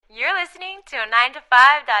listening to a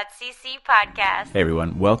 9to5.cc podcast. Hey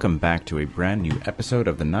everyone, welcome back to a brand new episode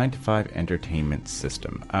of the 9to5 Entertainment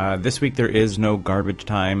System. This week there is no garbage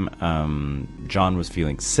time. John was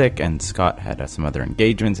feeling sick and Scott had some other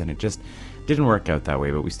engagements and it just didn't work out that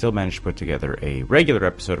way, but we still managed to put together a regular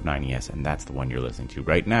episode of 9ES, and that's the one you're listening to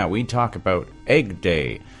right now. We talk about Egg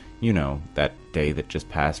Day. You know, that day that just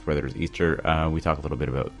passed where there's Easter. We talk a little bit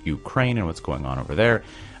about Ukraine and what's going on over there.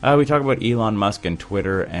 We talk about Elon Musk and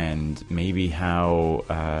Twitter and maybe how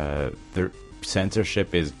the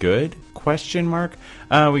censorship is good, ?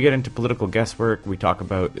 We get into political guesswork. We talk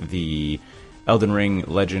about the Elden Ring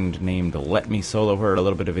legend named Let Me Solo Her, a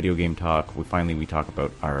little bit of video game talk. We talk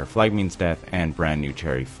about our Flagmean's death and brand new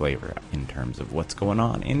cherry flavor in terms of what's going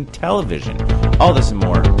on in television. All this and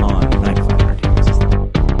more on 9to5 Entertainment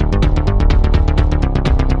System.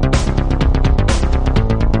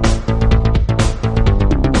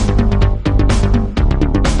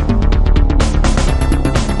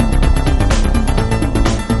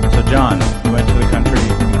 John, you went to the country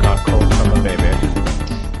and caught cold from a baby.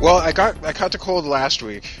 Well, I caught the cold last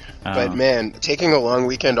week, but man, taking a long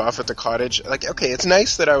weekend off at the cottage, okay, it's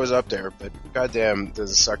nice that I was up there, but goddamn,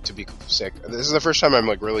 does it suck to be sick. This is the first time I'm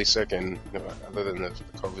really sick, and other than the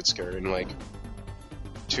COVID scare, in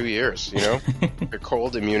 2 years. The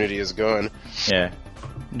cold immunity is gone. Yeah,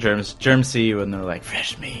 germs see you and they're like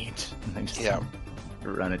fresh meat, and they just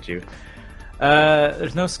run at you.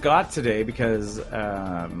 There's no Scott today because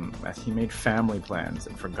he made family plans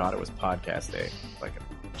and forgot it was podcast day, like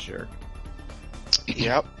a jerk.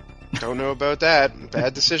 Yep. Don't know about that.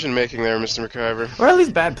 Bad decision making there, Mr. McIver. Or at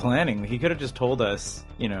least bad planning. He could have just told us,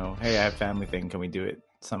 hey, I have family thing. Can we do it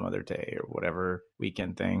some other day or whatever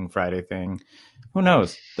weekend thing, Friday thing? Who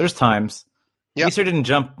knows? There's times. Yep.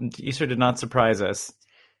 Easter did not surprise us.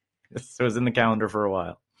 It was in the calendar for a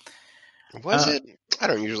while. Was it? I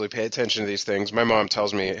don't usually pay attention to these things. My mom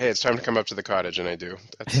tells me, "Hey, it's time to come up to the cottage," and I do.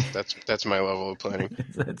 That's my level of planning.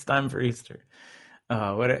 It's time for Easter.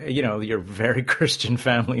 Your very Christian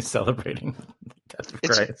family celebrating the death of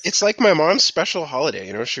Christ. It's like my mom's special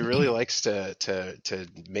holiday. She really likes to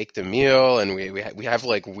make the meal, and we have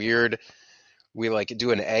weird. We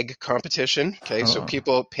do an egg competition. Okay, so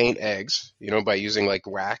people paint eggs, by using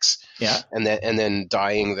wax. Yeah, and then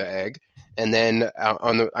dyeing the egg. And then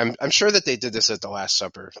I'm sure that they did this at the Last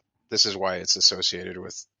Supper. This is why it's associated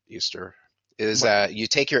with Easter. You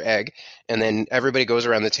take your egg, and then everybody goes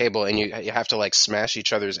around the table, and you have to smash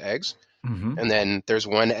each other's eggs, and then there's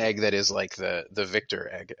one egg that is the victor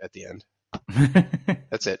egg at the end.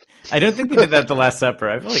 That's it. I don't think they did that at the Last Supper.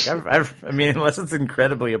 I feel like unless it's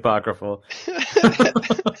incredibly apocryphal.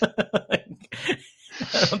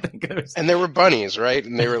 I don't think it was... And there were bunnies, right?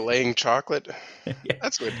 And they were laying chocolate. Yeah.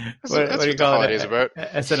 That's what the holiday's about.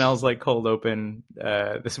 SNL's cold open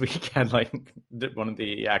this week had one of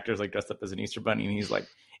the actors dressed up as an Easter bunny, and he's like,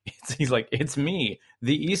 it's me,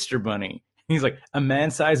 the Easter bunny. And he's like, a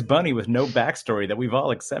man-sized bunny with no backstory that we've all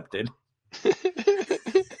accepted.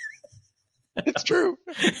 It's true.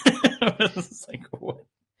 It's what?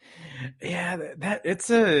 Yeah, it's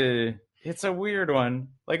a weird one.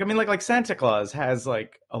 Like Santa Claus has a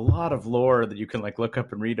lot of lore that you can look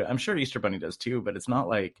up and read. I'm sure Easter Bunny does too, but it's not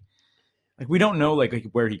we don't know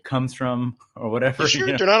where he comes from or whatever. Sure,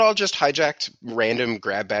 they're not all just hijacked random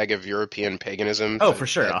grab bag of European paganism. Oh, for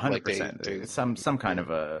sure, 100%. Some kind of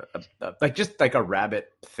a a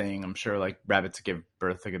rabbit thing. I'm sure rabbits give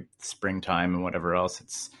birth at springtime and whatever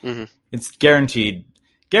else. It's guaranteed.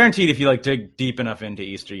 Guaranteed, if you dig deep enough into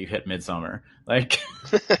Easter, you hit Midsummer.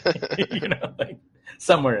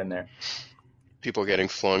 Somewhere in there. People getting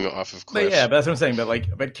flung off of cliffs. But yeah, but that's what I'm saying.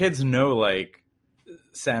 But kids know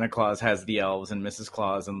Santa Claus has the elves and Mrs.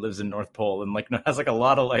 Claus and lives in North Pole and has a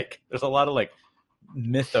lot of there's a lot of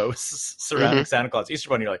mythos surrounding Santa Claus. Easter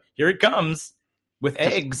Bunny, you're here it comes with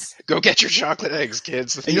eggs. Go get your chocolate eggs,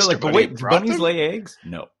 kids. And you're but wait, bunnies lay eggs?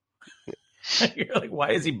 No. You're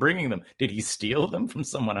why is he bringing them? Did he steal them from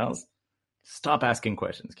someone else? Stop asking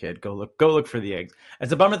questions, kid. Go look for the eggs.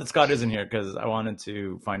 It's a bummer that Scott isn't here because I wanted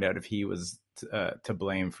to find out if he was to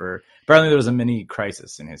blame for. Apparently, there was a mini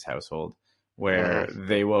crisis in his household where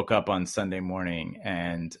they woke up on Sunday morning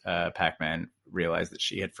and Pac-Man realized that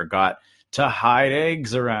she had forgot to hide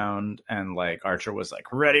eggs around, and Archer was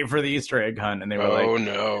ready for the Easter egg hunt, and they were oh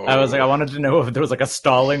no. I was I wanted to know if there was a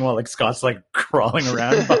stalling while Scott's crawling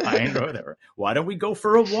around behind or whatever. Why don't we go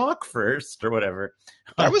for a walk first or whatever?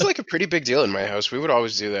 That was a pretty big deal in my house. We would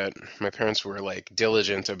always do that. My parents were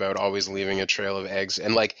diligent about always leaving a trail of eggs,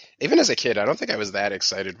 and even as a kid, I don't think I was that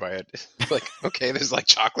excited by it. Okay, there's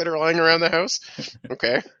chocolate lying around the house.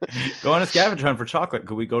 Okay, go on a scavenger hunt for chocolate.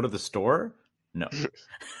 Could we go to the store? No.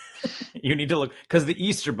 You need to look because the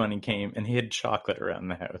Easter Bunny came and he had chocolate around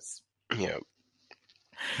the house. Yeah.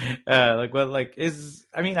 I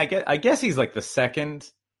guess he's like the second,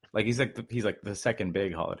 like he's like the second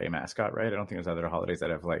big holiday mascot, right? I don't think there's other holidays that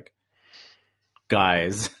have like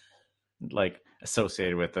guys like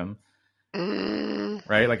associated with them,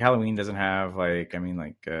 right? Like Halloween doesn't have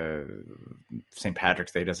St.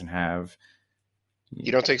 Patrick's Day doesn't have.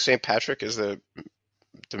 You don't think St. Patrick is the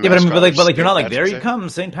yeah, but mascot you're not like Patrick's there Day? he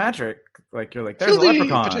comes St. Patrick. Like you're like there's Fill a the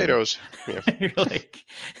leprechaun. potatoes. Yeah. You're like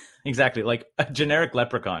exactly like a generic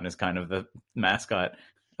leprechaun is kind of the mascot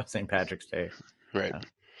of St. Patrick's Day. Right.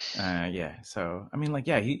 Yeah. So I mean, like,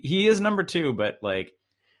 yeah, he is number 2, but like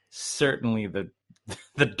certainly the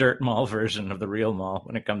dirt mall version of the real mall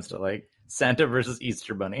when it comes to like Santa versus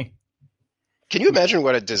Easter Bunny. Can you imagine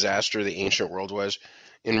what a disaster the ancient world was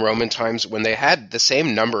in Roman times when they had the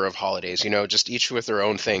same number of holidays, just each with their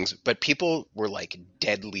own things, but people were like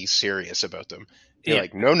deadly serious about them. They're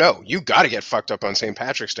like, no, you got to get fucked up on St.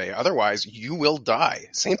 Patrick's Day. Otherwise, you will die.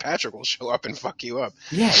 St. Patrick will show up and fuck you up.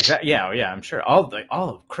 Yeah, I'm sure I'm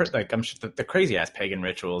sure the crazy ass pagan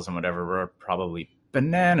rituals and whatever were probably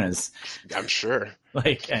bananas. I'm sure.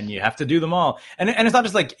 Like, and you have to do them all. And it's not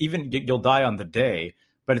just like even you'll die on the day,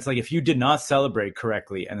 but it's like if you did not celebrate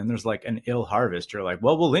correctly and then there's like an ill harvest, you're like,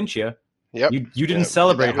 well, we'll lynch you. Yep. You didn't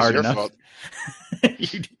celebrate hard enough.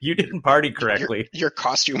 you didn't party correctly. Your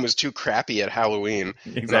costume was too crappy at Halloween.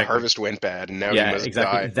 Exactly. The harvest went bad, and now you must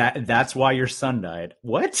die. That's why your son died.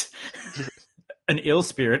 What? An ill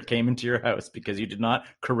spirit came into your house because you did not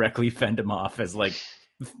correctly fend him off as like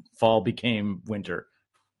fall became winter.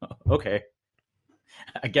 Okay.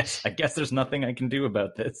 I guess there's nothing I can do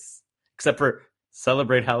about this except for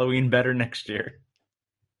celebrate Halloween better next year.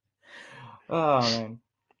 Oh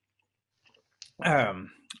man.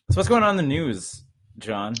 So what's going on in the news,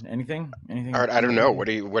 John? Anything? All right, I don't know. What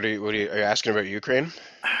are you are you asking about Ukraine?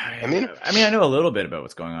 I mean, I know a little bit about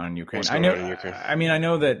what's going on in Ukraine. I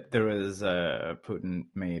know that there was Putin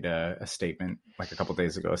made a statement like a couple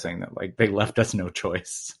days ago saying that like they left us no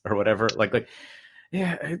choice or whatever.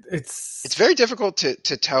 Yeah, it's very difficult to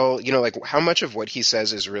tell, like how much of what he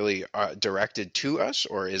says is really directed to us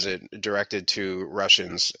or is it directed to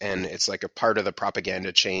Russians and it's like a part of the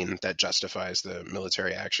propaganda chain that justifies the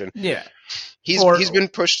military action. Yeah. He's been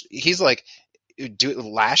pushed. He's like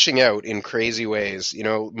lashing out in crazy ways,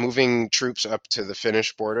 moving troops up to the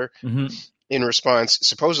Finnish border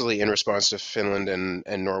supposedly in response to Finland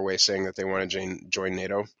and Norway saying that they want to join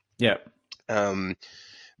NATO. Yeah.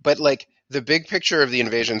 But like, the big picture of the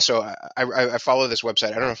invasion. So I follow this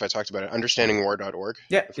website. I don't know if I talked about it. Understandingwar.org.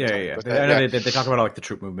 Yeah. I know they talk about like the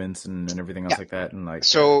troop movements and everything else like that. And like,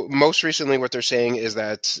 so most recently, what they're saying is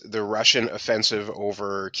that the Russian offensive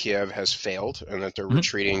over Kiev has failed, and that they're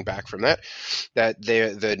retreating back from that. That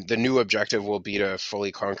the new objective will be to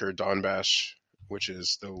fully conquer Donbass, which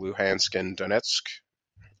is the Luhansk and Donetsk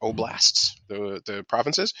oblasts, the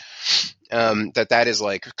provinces, that is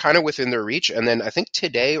like kind of within their reach. And then I think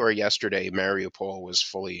today or yesterday, Mariupol was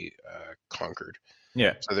fully conquered.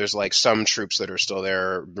 Yeah. So there's like some troops that are still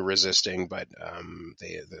there resisting, but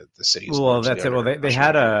the cities. Well, that's it. Well, they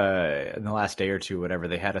had in the last day or two, whatever,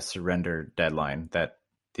 they had a surrender deadline that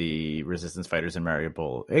the resistance fighters in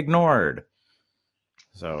Mariupol ignored.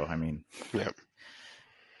 So, I mean, yeah.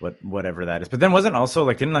 Whatever that is, but then wasn't also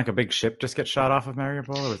like didn't like a big ship just get shot off of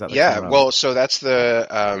Mariupol, or was that? Like well, so that's the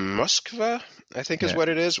Moskva, I think is what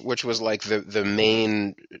it is, which was like the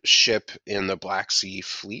main ship in the Black Sea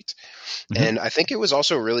Fleet, and I think it was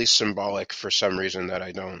also really symbolic for some reason that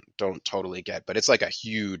I don't totally get, but it's like a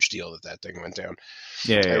huge deal that thing went down.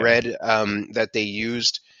 I read that they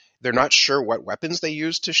used. They're not sure what weapons they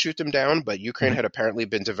used to shoot them down, but Ukraine had apparently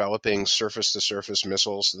been developing surface-to-surface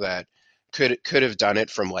missiles that could have done it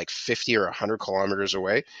from like 50 or 100 kilometers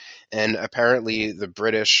away. And apparently the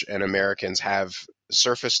British and Americans have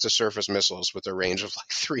surface-to-surface missiles with a range of like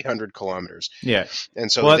 300 kilometers. Yeah. And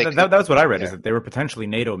so that was what I read, is that they were potentially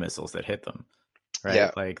NATO missiles that hit them. Right,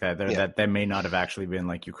 yeah. Like that. That they may not have actually been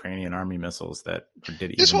like Ukrainian army missiles that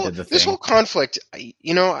did the thing. This whole conflict, I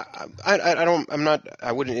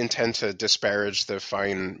wouldn't intend to disparage the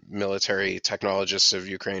fine military technologists of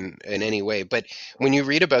Ukraine in any way, but when you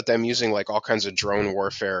read about them using like all kinds of drone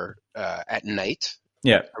warfare at night.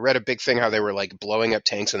 Yeah, I read a big thing how they were like blowing up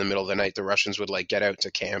tanks in the middle of the night. The Russians would like get out to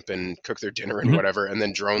camp and cook their dinner and whatever, and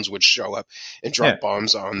then drones would show up and drop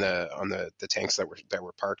bombs on the tanks that were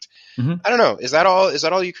parked. I don't know. Is that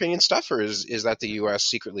all Ukrainian stuff, or is that the U.S.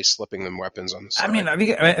 secretly slipping them weapons on the side? I mean,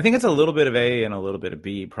 I think it's a little bit of A and a little bit of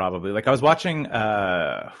B, probably. Like I was watching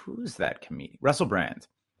who's that comedian? Russell Brand.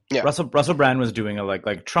 Yeah. Russell Brand was doing a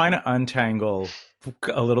like trying to untangle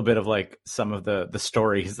a little bit of like some of the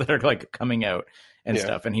stories that are like coming out and Yeah.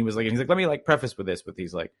 stuff. And he's like, let me like preface with this, with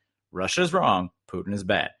he's like, Russia's wrong, Putin is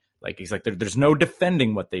bad. Like he's like, there's no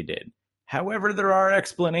defending what they did. However, there are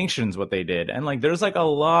explanations what they did, and like there's like a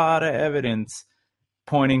lot of evidence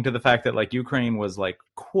pointing to the fact that like Ukraine was like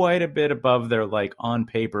quite a bit above their like on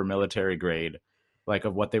paper military grade, like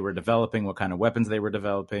of what they were developing, what kind of weapons they were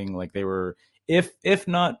developing. Like they were, if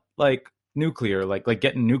not like nuclear, like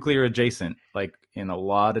getting nuclear adjacent, like in a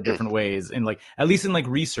lot of different ways, in like at least in like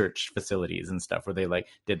research facilities and stuff, where they like,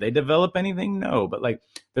 did they develop anything? No, but like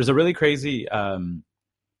there's a really crazy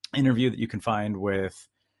interview that you can find with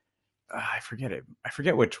I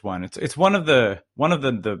forget which one. It's one of the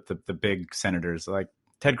big senators. Like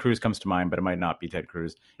Ted Cruz comes to mind, but it might not be Ted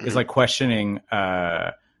Cruz. Is like questioning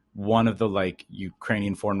one of the like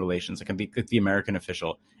Ukrainian foreign relations, like the American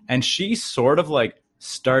official, and she sort of like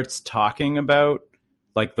starts talking about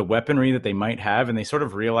like the weaponry that they might have, and they sort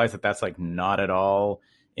of realize that that's like not at all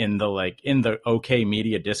in the okay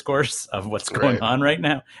media discourse of what's going on right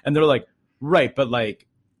now. And they're like, right, but like,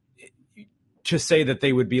 to say that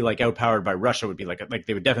they would be like outpowered by Russia would be like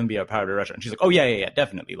they would definitely be outpowered by Russia. And she's like, oh yeah,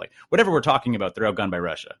 definitely. Like whatever we're talking about, they're outgunned by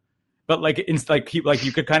Russia. But like it's like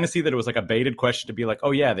you could kind of see that it was like a baited question to be like,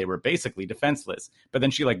 oh yeah, they were basically defenseless. But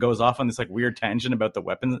then she like goes off on this like weird tangent about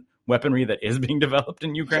the weaponry that is being developed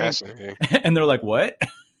in Ukraine. And they're like, what?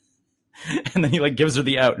 And then he like gives her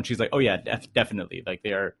the out, and she's like, oh yeah, definitely. Like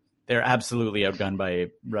they're absolutely outgunned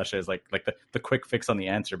by Russia is like the quick fix on the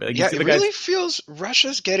answer. But like, yeah, it really feels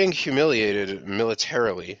Russia's getting humiliated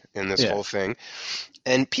militarily in this whole thing.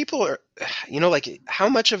 And people are, like how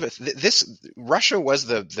much of it, this Russia was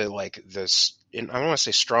the like this, I don't want to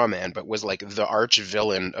say straw man, but was like the arch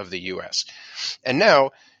villain of the U.S. And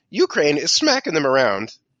now Ukraine is smacking them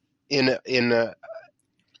around in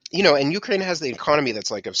and Ukraine has the economy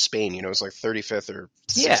that's like of Spain, it's like 35th or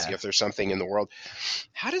 60th or something in the world.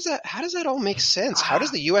 How does that all make sense? How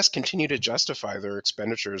does the U.S. continue to justify their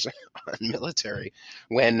expenditures on military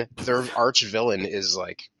when their arch villain is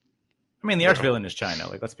like? I mean, the arch villain is China.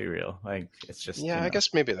 Like, let's be real. Like, it's just I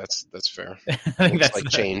guess maybe that's fair. I think that's like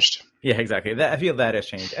changed. Yeah, exactly. I feel that has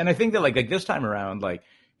changed, and I think that like this time around, like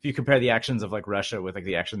if you compare the actions of like Russia with like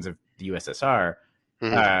the actions of the USSR,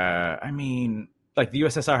 I mean. Like the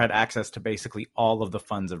USSR had access to basically all of the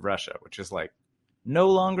funds of Russia, which is like no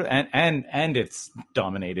longer and its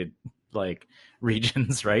dominated like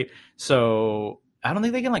regions, right? So I don't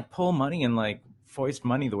think they can like pull money and like foist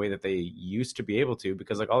money the way that they used to be able to,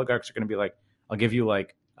 because like oligarchs are going to be like, I'll give you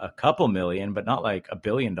like a couple million, but not like $1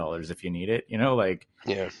 billion if you need it, like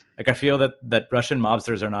like I feel that Russian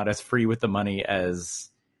mobsters are not as free with the money as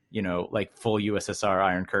like full USSR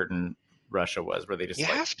Iron Curtain Russia was, where they just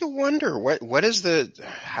have to wonder what is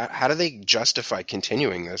how do they justify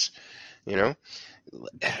continuing this?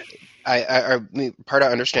 I part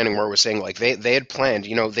of understanding where we're saying like they had planned,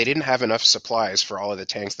 they didn't have enough supplies for all of the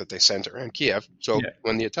tanks that they sent around Kiev. So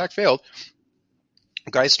when the attack failed,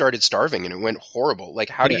 guys started starving and it went horrible. Like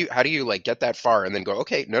how do you like get that far and then go,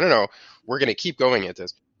 okay, no, we're going to keep going at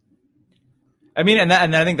this. I mean, and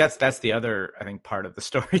I think that's the other part of the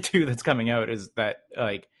story too that's coming out is that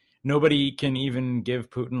like nobody can even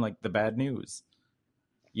give Putin like the bad news,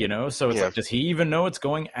 so it's like, does he even know it's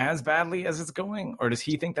going as badly as it's going, or does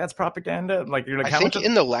he think that's propaganda? Like you're like, I think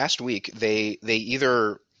in the last week they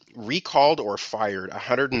either recalled or fired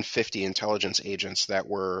 150 intelligence agents that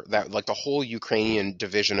like the whole Ukrainian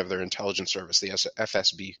division of their intelligence service, the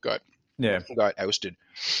FSB, got ousted.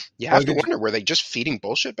 You have to wonder, were they just feeding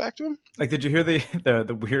bullshit back to him? Like, did you hear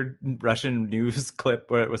the weird Russian news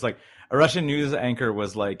clip where it was like a Russian news anchor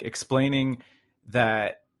was like explaining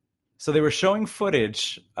that, so they were showing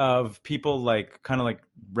footage of people like kind of like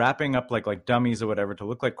wrapping up like dummies or whatever to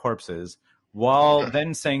look like corpses, while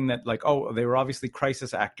then saying that like, oh, they were obviously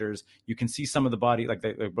crisis actors. You can see some of the body, like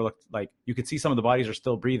they were like you can see some of the bodies are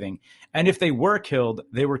still breathing, and if they were killed,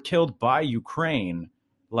 they were killed by Ukraine.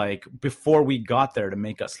 Like before we got there to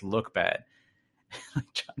make us look bad.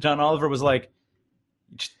 John Oliver was like,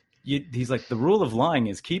 he's like, the rule of lying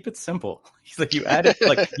is keep it simple. He's like, you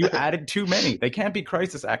added too many. They can't be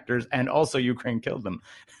crisis actors and also Ukraine killed them.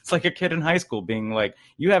 It's like a kid in high school being like,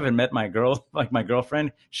 you haven't met my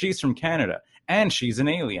girlfriend. She's from Canada and she's an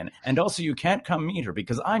alien. And also you can't come meet her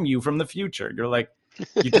because I'm you from the future. You're like,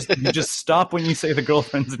 you just stop when you say the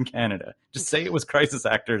girlfriend's in Canada. Just say it was crisis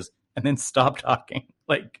actors and then stop talking.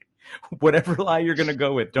 Like whatever lie you're going to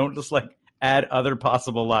go with, don't just like add other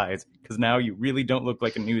possible lies, because now you really don't look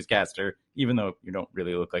like a newscaster, even though you don't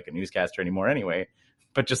really look like a newscaster anymore anyway.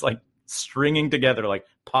 But just like stringing together like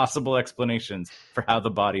possible explanations for how the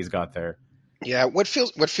bodies got there. Yeah, what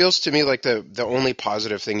feels to me like the only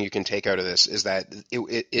positive thing you can take out of this is that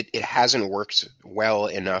it hasn't worked well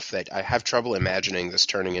enough that I have trouble imagining this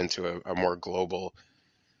turning into a more global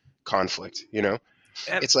conflict, you know?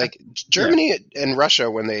 It's like Germany and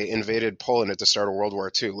Russia, when they invaded Poland at the start of World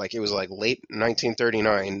War II, like it was like late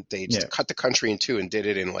 1939, they just cut the country in two and did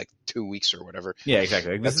it in like 2 weeks or whatever. Yeah,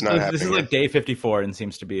 exactly. This is like day 54 and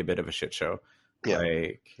seems to be a bit of a shit show.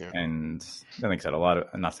 And like I said,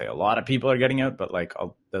 not say a lot of people are getting out, but like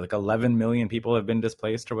 11 million people have been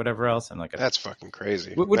displaced or whatever else, and like that's fucking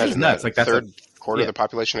crazy. Which is nuts. Like that's third quarter of the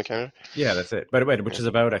population of Canada. Yeah, that's it. But which is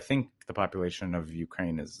about, I think the population of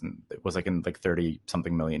Ukraine was like in like 30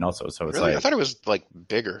 something million also. So it's really? like, I thought it was like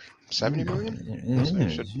bigger, 70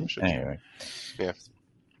 million. Anyway, yeah.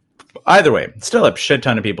 Either way, still a shit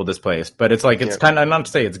ton of people displaced, but it's like it's kind of, not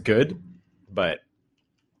to say it's good, but.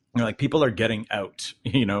 Like people are getting out,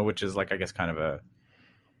 which is like, I guess, kind of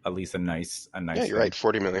at least a nice. Yeah, you're right.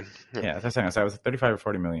 40 million. Yeah, that's what I was 35 or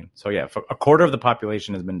 40 million. So yeah, a quarter of the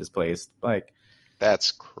population has been displaced. Like,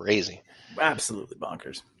 that's crazy. Absolutely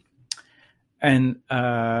bonkers. And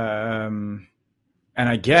I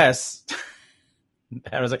guess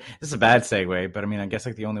I was like, this is a bad segue, but I mean, I guess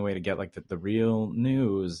like the only way to get like the real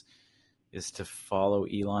news is to follow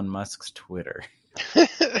Elon Musk's Twitter.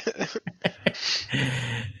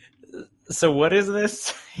 So what is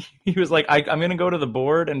this? He was like, I'm going to go to the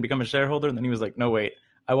board and become a shareholder. And then he was like, no, wait,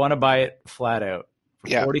 I want to buy it flat out for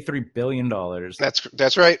 $43 billion.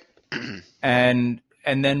 That's right. And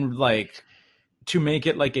then like to make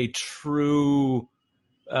it like a true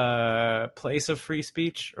place of free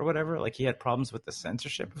speech or whatever. Like he had problems with the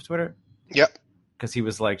censorship of Twitter. Yep. Because he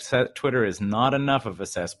was like, Twitter is not enough of a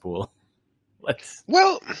cesspool.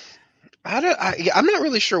 I'm not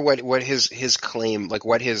really sure what his claim, like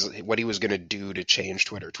what he was going to do to change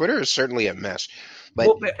Twitter. Twitter is certainly a mess,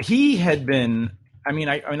 but he had been. I mean,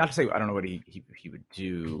 not to say I don't know what he would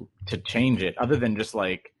do to change it, other than just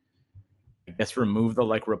like, I guess, remove the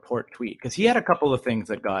like report tweet, because he had a couple of things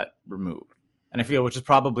that got removed, and I feel, which is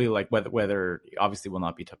probably like whether obviously will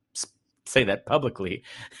not be to say that publicly,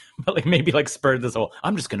 but like maybe like spurred this whole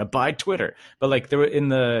I'm just going to buy Twitter. But like there were in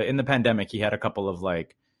the pandemic, he had a couple of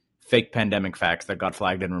like fake pandemic facts that got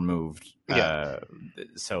flagged and removed.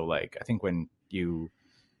 So like, I think when you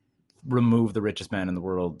remove the richest man in the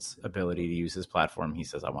world's ability to use his platform, he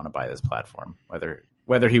says, I want to buy this platform,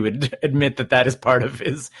 whether he would admit that is part of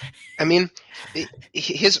his. I mean,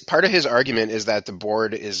 part of his argument is that the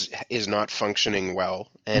board is not functioning well.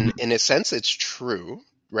 And in a sense, it's true,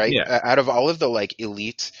 right? Yeah. Out of all of the like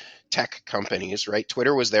elite tech companies, right?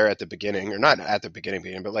 Twitter was there at the beginning, or not at the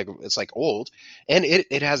beginning, but like it's like old, and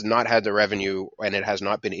it has not had the revenue, and it has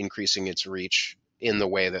not been increasing its reach in the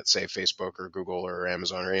way that say Facebook or Google or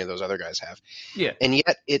Amazon or any of those other guys have. Yeah. And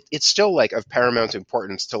yet it's still like of paramount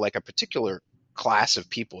importance to like a particular class of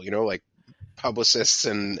people, like publicists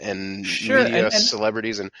and media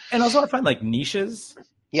celebrities and also I find like niches.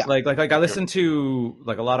 Yeah. Like I listen to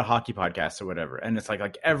like a lot of hockey podcasts or whatever, and it's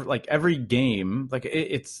like every game, like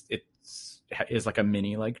it's is like a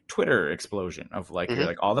mini like Twitter explosion of like you're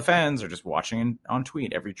like all the fans are just watching on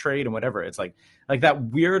tweet every trade and whatever. It's like that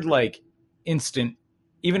weird like instant,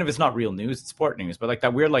 even if it's not real news, it's sport news, but like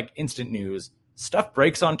that weird like instant news stuff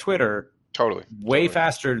breaks on Twitter way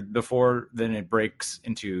faster than it breaks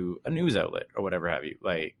into a news outlet or whatever have you.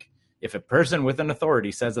 Like, if a person with an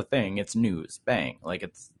authority says a thing, it's news. Bang. Like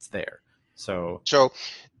it's there. So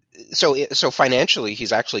financially,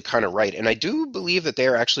 he's actually kind of right. And I do believe that they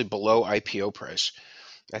are actually below IPO price.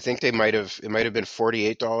 I think it might have been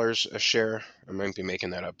 $48 a share. I might be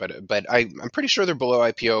making that up, but I'm pretty sure they're below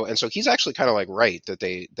IPO. And so he's actually kind of like right that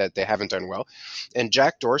they haven't done well. And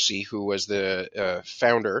Jack Dorsey, who was the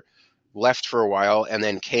founder, left for a while and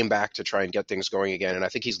then came back to try and get things going again. And I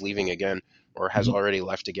think he's leaving again, or has already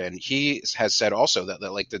left again. He has said also that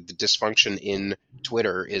like the dysfunction in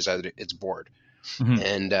Twitter is at its board.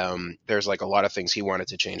 And there's like a lot of things he wanted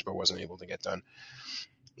to change but wasn't able to get done.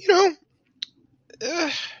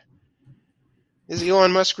 Is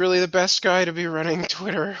Elon Musk really the best guy to be running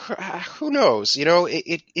Twitter? Who knows?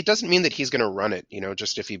 It doesn't mean that he's going to run it,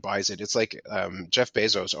 just if he buys it. It's like Jeff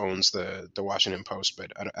Bezos owns the Washington Post,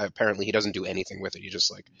 but apparently he doesn't do anything with it. He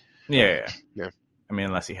just like... Yeah. I mean,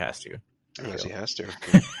 unless he has to. Unless he has to.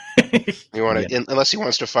 Unless he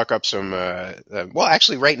wants to fuck up some... well,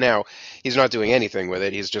 actually, right now, he's not doing anything with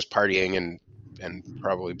it. He's just partying and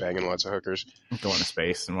probably banging lots of hookers. Going to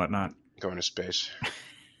space and whatnot. Going to space.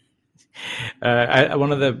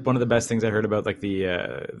 One of the best things I heard about like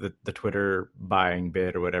the Twitter buying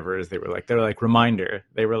bid or whatever is they were like reminder.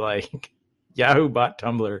 They were like Yahoo bought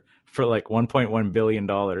Tumblr for like $1.1 billion.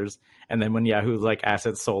 And then when Yahoo's like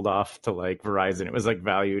assets sold off to like Verizon, it was like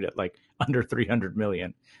valued at like under 300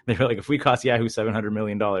 million. They were like, if we cost Yahoo $700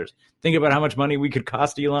 million, think about how much money we could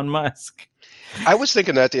cost Elon Musk. I was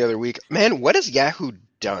thinking that the other week. Man, what has Yahoo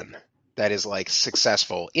done that is like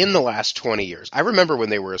successful in the last 20 years? I remember when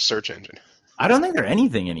they were a search engine. I don't think they're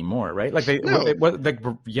anything anymore, right? Like No. like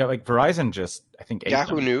Verizon just, I think, ate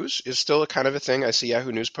Yahoo them. News is still a kind of a thing. I see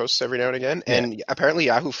Yahoo News posts every now and again, and apparently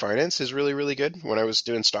Yahoo Finance is really, really good. When I was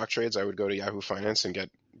doing stock trades, I would go to Yahoo Finance and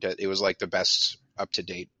get it was like the best up to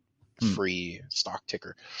date free stock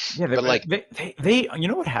ticker. Yeah, But like they you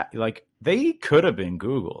know what like they could have been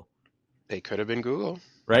Google, they could have been Google.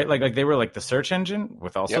 right? Like they were like the search engine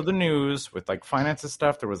with also Yep. the news, with like finances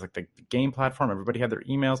stuff. There was like the game platform. Everybody had their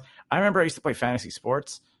emails. I remember I used to play fantasy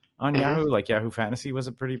sports on Yahoo. Like Yahoo Fantasy was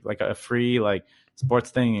a pretty like a free like sports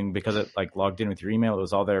thing, and because it like logged in with your email, it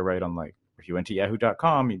was all there right on like if you went to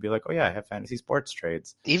yahoo.com, you'd be like, oh yeah, I have fantasy sports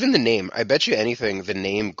trades. Even the name, I bet you anything, the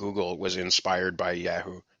name Google was inspired by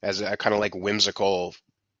Yahoo as a kind of like whimsical,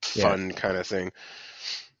 fun kind of thing.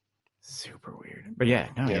 Super weird. But yeah,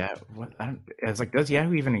 no, yeah. What I was like, does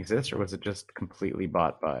Yahoo even exist, or was it just completely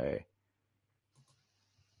bought by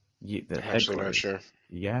the Actually, not headquarters? sure.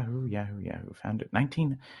 Yahoo founded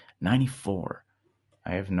 1994.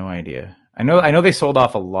 I have no idea. I know they sold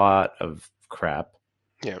off a lot of crap.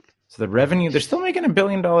 Yeah. So the revenue, they're still making $1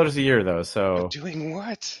 billion a year though. So Doing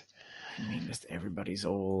what? I mean, just everybody's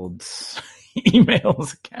old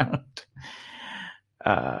emails account.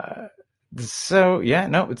 So yeah,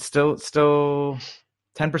 no, it's still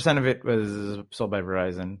 10% of it was sold by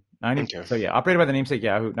Verizon. 90. Okay. So yeah, operated by the namesake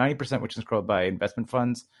Yahoo. 90%, which is controlled by investment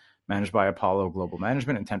funds managed by Apollo Global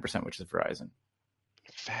Management, and 10%, which is Verizon.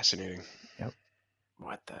 Fascinating. Yep.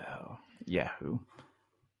 What the hell, Yahoo?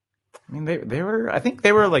 I mean, they were. I think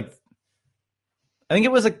they were like. I think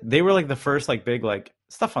it was like they were like the first like big like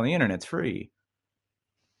stuff on the internet's free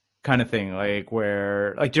kind of thing, like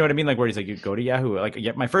where like do you know what I mean? Like where he's like you go to Yahoo. Like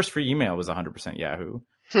yeah, my first free email was 100% Yahoo.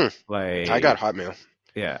 Like I got Hotmail.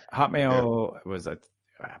 Yeah, Hotmail was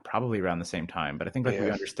probably around the same time, but I think like we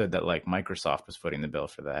Yeah. understood that like Microsoft was footing the bill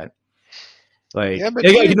for that. Like Yeah, but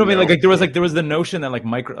you know what I mean? no. Like there was the notion that like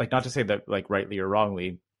not to say that like rightly or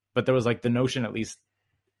wrongly, but there was like the notion at least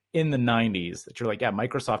in the 90s that you're like, yeah,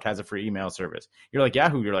 Microsoft has a free email service. You're like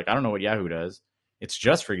Yahoo, you're like, I don't know what Yahoo does. It's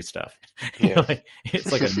just free stuff. Yeah. Like,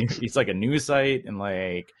 it's like a news site and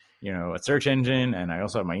like, you know, a search engine, and I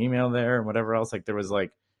also have my email there and whatever else. Like there was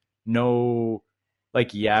like no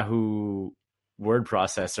like Yahoo word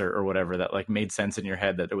processor or whatever that like made sense in your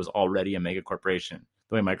head that it was already a mega corporation.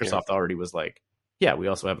 The way Microsoft already was like, yeah, we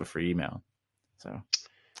also have a free email. So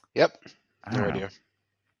Yep. I No don't know. idea.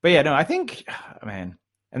 But yeah, no, I think, man.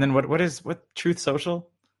 And then what Truth Social?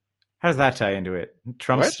 How does that tie into it?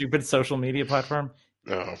 Trump's What? stupid social media platform?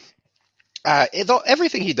 No.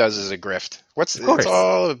 Everything he does is a grift. course. It's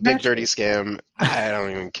all a big Naturally. dirty scam. I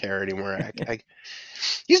don't even care anymore.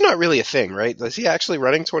 He's not really a thing, right? Is he actually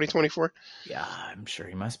running 2024? Yeah, I'm sure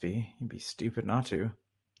he must be. He'd be stupid not to.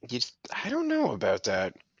 I don't know about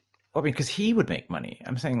that. Well, I mean, because he would make money.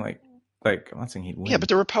 I'm saying like I'm not saying he'd win. Yeah, but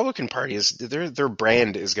the Republican Party is their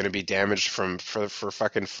brand is going to be damaged for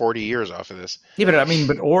fucking 40 years off of this. Yeah, but I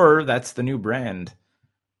mean, or that's the new brand,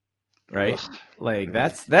 right? Ugh. Like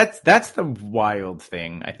that's the wild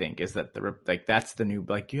thing. I think is that that's the new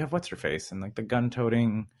like you have what's her face and like the gun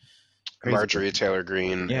toting Marjorie Taylor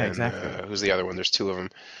Greene. Yeah, and, exactly. Who's the other one? There's two of them.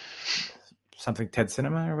 something Ted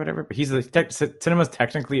Cinema or whatever. But he's Cinema's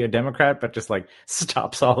technically a Democrat, but just like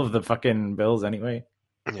stops all of the fucking bills anyway.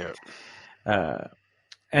 Yeah.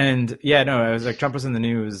 And yeah, no, it was like Trump was in the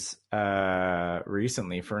news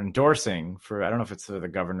recently for endorsing for I don't know if it's the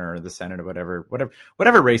governor or the Senate or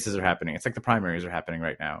whatever races are happening. It's like the primaries are happening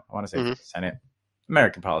right now. I want to say it's the Senate,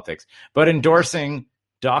 American politics, but endorsing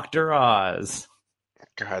Dr. Oz.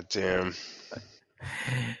 God damn.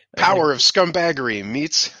 Power of scumbaggery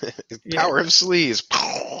meets power of sleaze.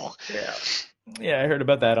 Yeah, I heard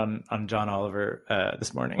about that on John Oliver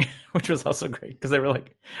this morning, which was also great because they were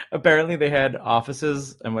like, apparently they had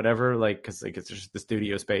offices and whatever, like because like it's just the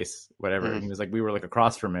studio space, whatever. And he was like, we were like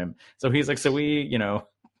across from him, so he's like, so we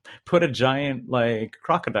put a giant like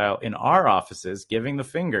crocodile in our offices, giving the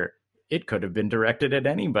finger. It could have been directed at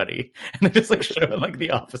anybody, and they just like showing like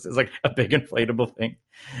the offices, like a big inflatable thing,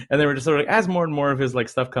 and they were just sort of like, as more and more of his like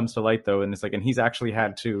stuff comes to light, though, and it's like, and he's actually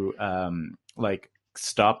had to like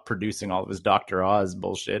stop producing all of his Dr. Oz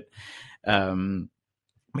bullshit.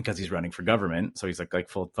 because he's running for government. So he's like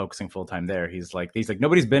focusing full time there. He's like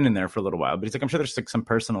nobody's been in there for a little while, but he's like, I'm sure there's like some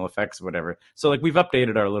personal effects or whatever. So like we've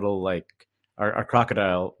updated our little like our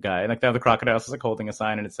crocodile guy, and like now the crocodile is like holding a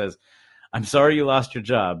sign and it says, "I'm sorry you lost your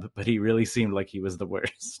job, but he really seemed like he was the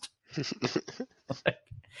worst." Like,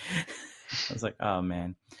 I was like, oh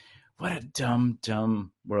man, what a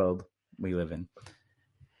dumb world we live in,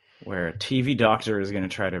 where a TV doctor is going to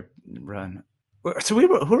try to run. So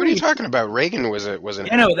what are you talking about? Reagan was an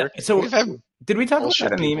actor. So did we talk about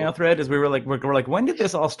that in the email thread? As we're like, when did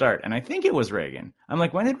this all start? And I think it was Reagan. I'm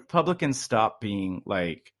like, when did Republicans stop being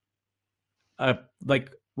like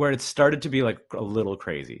where it started to be like a little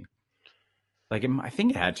crazy? Like, I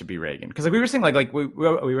think it had to be Reagan, because like we were saying, like we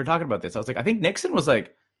were talking about this. I was like, I think Nixon was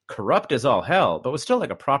like corrupt as all hell, but was still like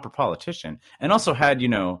a proper politician, and also had, you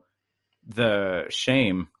know, the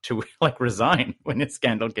shame to like resign when his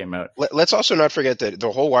scandal came out. Let's also not forget that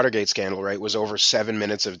the whole Watergate scandal, right, was over 7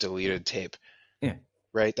 minutes of deleted tape. Yeah.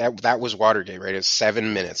 Right. That was Watergate, right? It's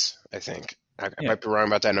 7 minutes, I think. I might be wrong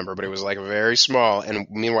about that number, but it was like very small. And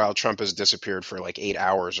meanwhile, Trump has disappeared for like 8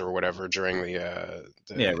 hours or whatever during the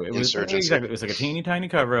insurgency. Exactly. It was like a teeny tiny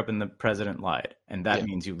cover up, and the president lied, and that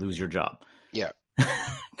means you lose your job. Yeah.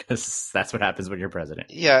 Because that's what happens when you're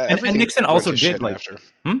president. Yeah. And Nixon also did like. After.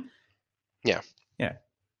 Yeah.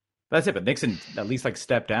 That's it. But Nixon at least like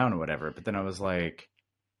stepped down or whatever. But then I was like,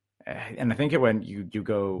 and I think it went, you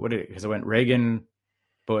go, because it went Reagan,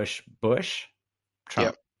 Bush,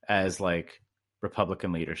 Trump as like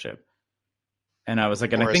Republican leadership. And I was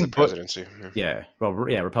like, and or I think the presidency.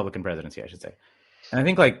 Republican presidency, I should say. And I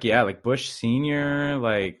think like Bush Sr.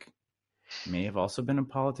 like may have also been a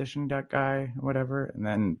politician, that guy, or whatever. And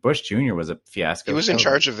then Bush Jr. was a fiasco. He was in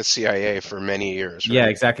charge of the CIA for many years. Right? Yeah,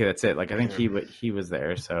 exactly. That's it. Like, I think he was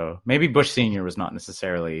there. So maybe Bush Sr. was not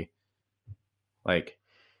necessarily like,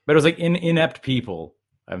 but it was like inept people.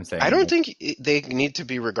 I'm saying. I don't think they need to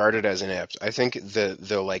be regarded as inept. I think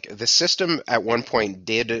the system at one point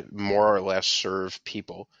did more or less serve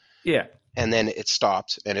people. Yeah. And then it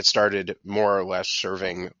stopped, and it started more or less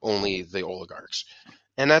serving only the oligarchs.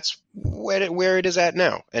 And that's where it is at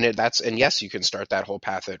now. And yes, you can start that whole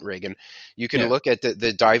path at Reagan. You can look at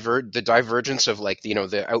the divergence of like, you know,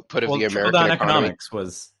 the output of the American economy. Economics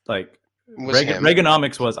was like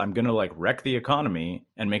Reaganomics was, I'm going to like wreck the economy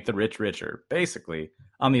and make the rich richer, basically,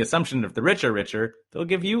 on the assumption that if the rich are richer, they'll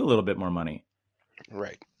give you a little bit more money.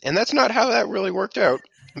 Right. And that's not how that really worked out.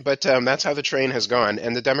 But that's how the train has gone.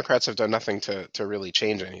 And the Democrats have done nothing to really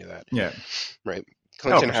change any of that. Yeah. Right.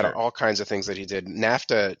 Clinton had all kinds of things that he did.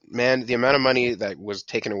 NAFTA, man, the amount of money that was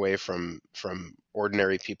taken away from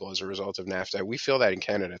ordinary people as a result of NAFTA, we feel that in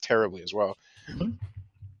Canada terribly as well. Mm-hmm.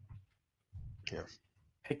 Yeah.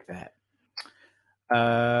 Take that.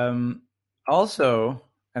 Also,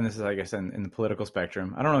 and this is, I guess, in the political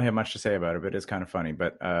spectrum, I don't really have much to say about it, but it's kind of funny.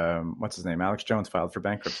 But what's his name? Alex Jones filed for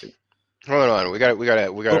bankruptcy. Hold on, we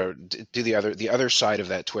gotta do the other side of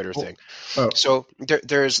that Twitter thing. So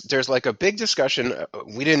there's like a big discussion.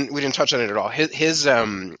 We didn't touch on it at all.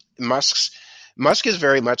 Musk is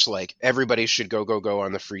very much like everybody should go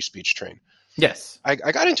on the free speech train. Yes, I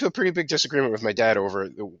got into a pretty big disagreement with my dad over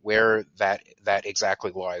where that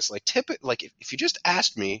exactly lies. Like if you just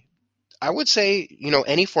asked me, I would say, you know,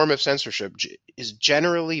 any form of censorship is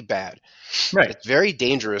generally bad. Right. It's very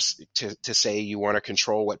dangerous to say you want to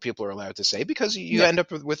control what people are allowed to say, because you end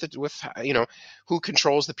up with you know, who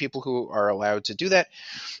controls the people who are allowed to do that.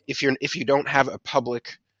 If you don't have a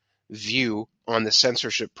public view on the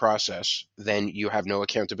censorship process, then you have no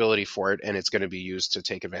accountability for it, and it's going to be used to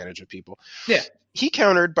take advantage of people. Yeah. He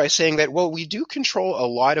countered by saying that, well, we do control a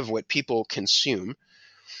lot of what people consume.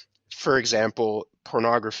 For example,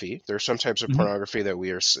 pornography. There are some types of pornography that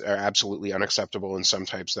are absolutely unacceptable, and some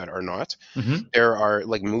types that are not. Mm-hmm. There are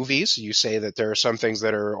like movies. You say that there are some things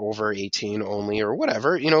that are over 18 only, or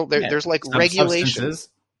whatever. You know, there's like regulations.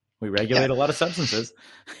 We regulate a lot of substances,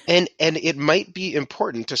 and it might be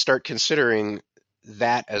important to start considering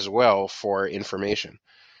that as well for information.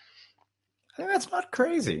 I think that's not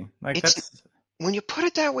crazy. Like when you put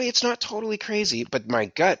it that way, it's not totally crazy, but my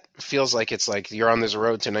gut feels like it's like you're on this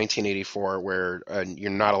road to 1984 where you're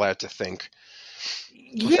not allowed to think.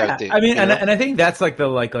 Yeah, I mean, and I think that's like the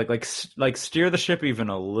like steer the ship even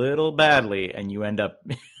a little badly, and you end up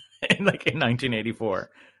in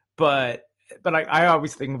 1984. But I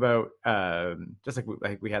always think about just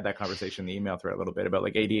like we had that conversation in the email thread a little bit about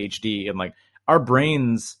like ADHD, and like our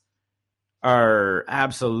brains are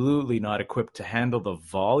absolutely not equipped to handle the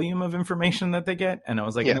volume of information that they get. And I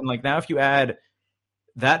was like, and then like now if you add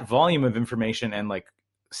that volume of information, and like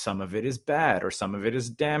some of it is bad, or some of it is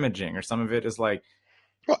damaging, or some of it is like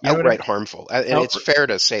Well, You know what I outright mean? harmful, and Out- it's fair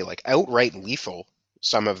to say like outright lethal.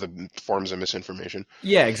 Some of the forms of misinformation.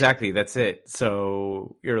 yeah, exactly. That's it.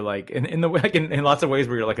 So you're like, in the like in lots of ways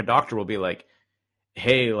where you're like a doctor will be like,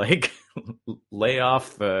 hey, like lay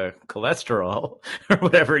off the cholesterol or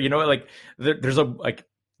whatever, you know, like there's a like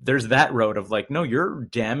there's that road of like, no, you're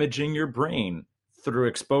damaging your brain through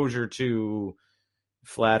exposure to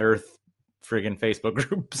flat earth friggin' Facebook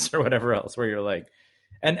groups or whatever else where you're like,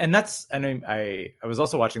 and that's, and I was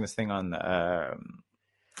also watching this thing on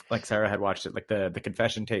like Sarah had watched it, like the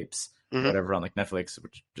confession tapes or Hmm. whatever on like Netflix,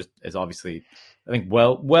 which just is obviously, I think,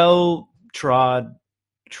 well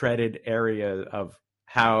treaded area of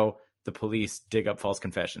how the police dig up false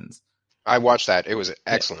confessions. I watched that. It was Yeah,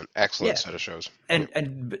 excellent, excellent yeah, set of shows. Yeah.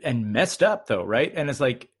 and messed up though, right? And it's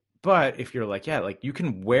like, but if you're like, yeah, like you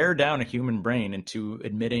can wear down a human brain into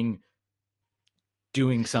admitting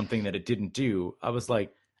doing something that it didn't do. I was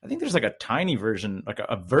like, I think there's like a tiny version, like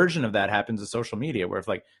a version of that happens with social media, where if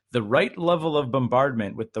like the right level of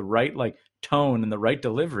bombardment with the right like tone and the right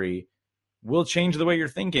delivery will change the way you're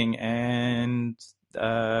thinking, and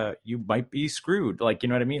you might be screwed. Like, you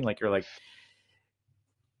know what I mean? Like, you're like,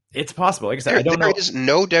 it's possible. Like I said, I don't There know. is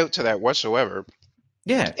no doubt to that whatsoever.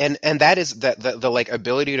 Yeah, And that is that the like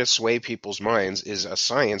ability to sway people's minds is a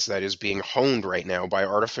science that is being honed right now by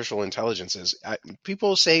artificial intelligences.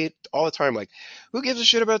 People say it all the time, like, who gives a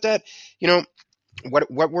shit about that? You know,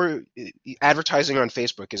 what we're advertising on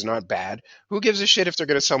Facebook is not bad. Who gives a shit if they're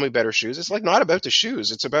going to sell me better shoes? It's like not about the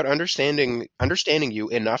shoes. It's about understanding you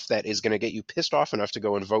enough that is going to get you pissed off enough to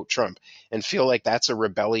go and vote Trump and feel like that's a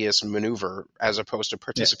rebellious maneuver as opposed to yeah,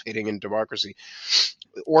 participating in democracy.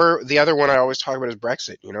 Or the other one I always talk about is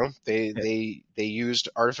Brexit. You know, yeah. they used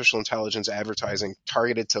artificial intelligence advertising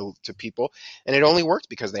targeted to people, and it only worked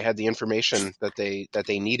because they had the information that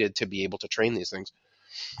they needed to be able to train these things.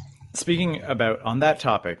 Speaking about on that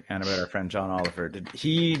topic and about our friend John Oliver,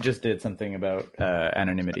 he just did something about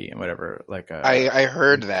anonymity and whatever? Like, I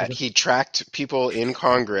heard that he tracked people in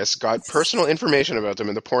Congress, got personal information about them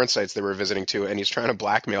and the porn sites they were visiting to, and he's trying to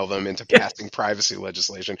blackmail them into passing privacy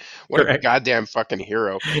legislation. What a correct. goddamn fucking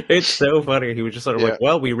hero! It's so funny. He was just sort of like, Yeah,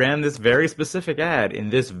 well, we ran this very specific ad in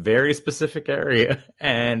this very specific area,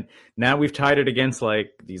 and now we've tied it against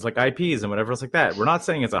like these like IPs and whatever else like that. We're not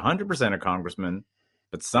saying it's 100% a congressman,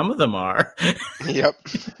 but some of them are. yep.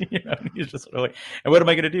 You know, he's just sort of like, and what am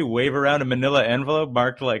I going to do? Wave around a manila envelope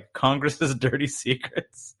marked like Congress's dirty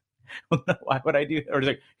secrets? Why would I do that? Or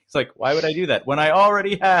he's like, why would I do that when I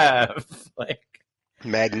already have? Like,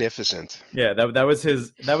 Magnificent. yeah, that was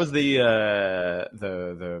his. That was the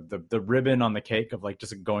ribbon on the cake of like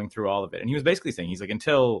just going through all of it. And he was basically saying, he's like,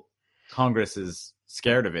 until Congress is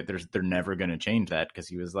scared of it, they're never going to change that, because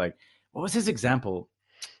he was like, what was his example?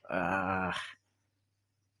 Uh,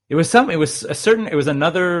 it was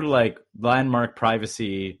another like landmark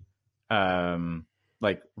privacy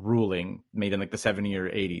like ruling made in like the 70s or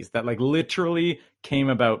 80s that like literally came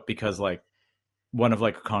about because like one of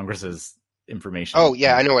like Congress's information. Oh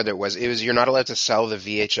yeah, I know what it was. It was you're not allowed to sell the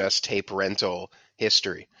VHS tape rental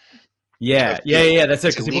history Yeah, of yeah, people. yeah. That's it.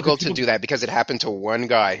 It's Because illegal to people, do that because it happened to one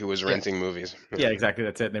guy who was yeah, renting movies. yeah, exactly.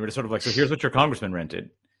 That's it. And they were just sort of like, so here's what your congressman rented,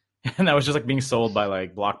 and that was just like being sold by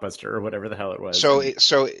like Blockbuster or whatever the hell it was. So,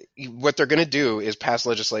 And what they're going to do is pass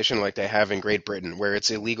legislation like they have in Great Britain, where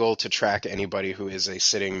it's illegal to track anybody who is a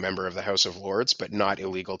sitting member of the House of Lords, but not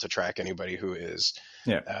illegal to track anybody who is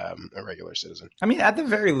yeah, a regular citizen. I mean, at the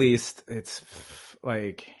very least, it's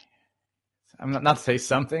like, I'm not to say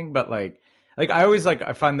something, but like I always like,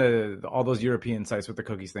 I find all those European sites with the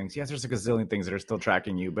cookies things. Yes, there's like a zillion things that are still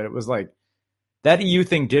tracking you, but it was like that EU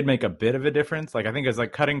thing did make a bit of a difference. Like I think it's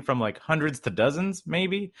like cutting from like hundreds to dozens,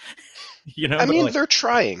 maybe. You know, I but mean, like, they're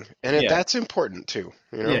trying, and yeah, that's important too.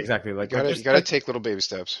 You yeah, know, exactly. Like you just gotta like, take little baby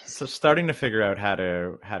steps. so starting to figure out how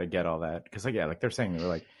to get all that, because like, yeah, like they're saying, they were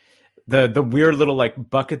like the weird little like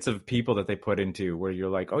buckets of people that they put into where you're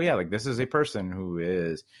like, oh yeah, like this is a person who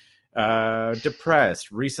is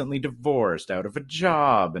depressed, recently divorced, out of a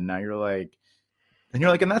job, and now you're like,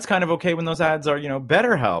 and that's kind of okay when those ads are, you know,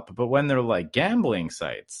 BetterHelp, but when they're like gambling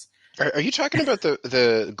sites. Are you talking about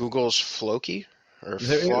the Google's Floki or He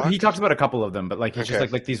Flock? talks about a couple of them, but like it's just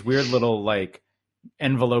Okay. like these weird little like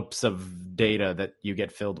envelopes of data that you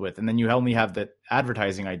get filled with, and then you only have the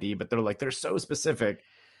advertising ID, but they're so specific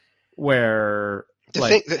where The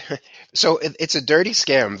Like, thing, so it's a dirty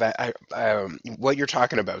scam that what you're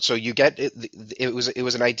talking about. So you get it, it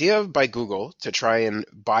was an idea by Google to try and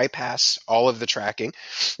bypass all of the tracking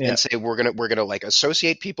yeah, and say we're gonna like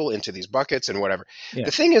associate people into these buckets and whatever. yeah,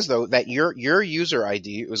 The thing is though that your user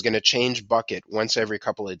ID was going to change bucket once every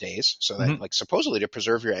couple of days, so that hmm like supposedly to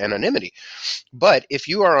preserve your anonymity. But if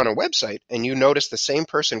you are on a website and you notice the same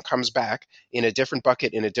person comes back in a different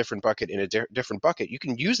bucket, in a different bucket, in a different bucket, you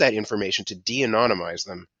can use that information to de-anonymize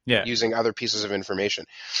them yeah. using other pieces of information.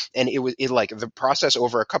 And it like the process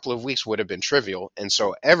over a couple of weeks would have been trivial, and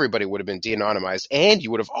so everybody would have been de-anonymized, and you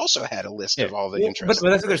would have also had a list Yeah, of all the well, interests but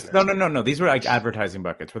that that's the what person there's no, has. no, no, no. These were like advertising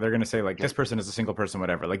buckets where they're going to say like Yeah. this person is a single person,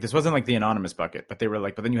 whatever. Like this wasn't like the anonymous bucket, but they were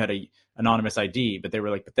like, but then you had a anonymous ID, but they were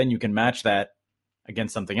like, but then you can match that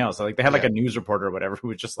against something else. So like they had like Yeah. a news reporter or whatever who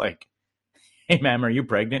was just like, "Hey, ma'am, are you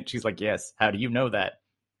pregnant?" She's like, "Yes." How do you know that?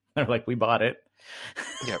 They're like, "We bought it,"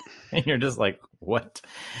 Yeah. and you're just like, "What?"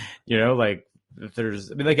 You know, like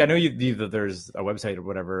there's, I mean, like I know there's a website or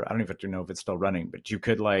whatever. I don't even know if it's still running, but you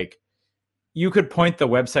could point the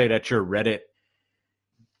website at your Reddit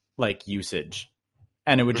like usage,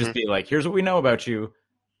 and it would just Hmm. be like, here's what we know about you,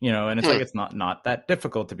 and it's Hmm. like it's not that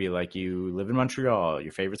difficult to be like, you live in Montreal,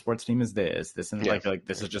 your favorite sports team is this and Yeah. like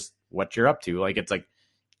this is just what you're up to. Like it's like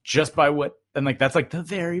just by what, and like that's like the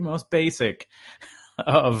very most basic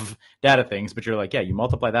of data things, but you're like, yeah, you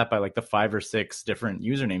multiply that by like the 5 or 6 different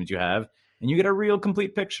usernames you have, and you get a real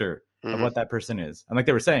complete picture of Hmm. what that person is. And like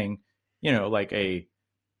they were saying, like a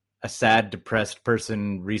sad, depressed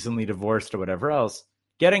person, recently divorced or whatever else,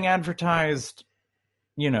 getting advertised,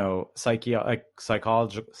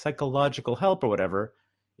 psychological help or whatever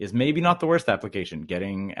is maybe not the worst application.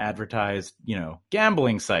 Getting advertised,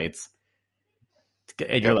 gambling sites,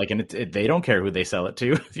 and you're Yep. like, and they don't care who they sell it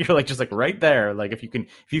to. You're like, just like right there. Like if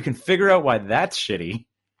you can figure out why that's shitty,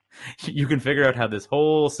 you can figure out how this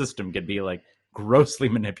whole system could be like grossly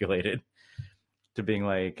manipulated to being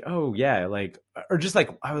like, oh yeah, like, or just like,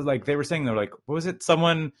 I was like, they were saying, they're like, what was it?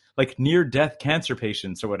 Someone like near death cancer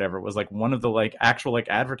patients or whatever was like one of the like actual like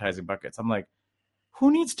advertising buckets. I'm like,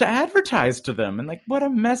 who needs to advertise to them? And like, what a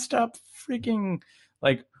messed up freaking,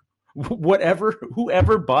 like,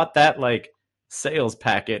 whoever bought that like sales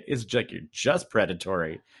packet is just, you're just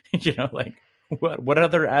predatory. Like what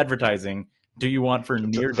other advertising do you want for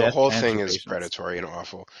near The death whole cancer thing is patients? predatory and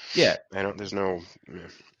awful. Yeah. There's no. Yeah.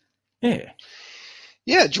 Yeah.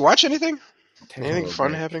 Yeah. Did you watch anything? Take a Anything little fun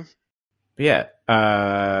break. happening? But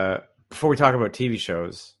yeah, before we talk about TV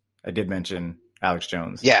shows, I did mention Alex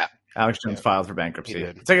Jones. Yeah. Alex Jones Yeah. filed for He bankruptcy.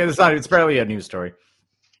 did. It's barely a news story.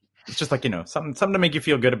 It's just like, something to make you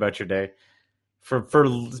feel good about your day. For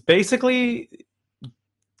basically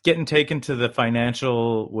getting taken to the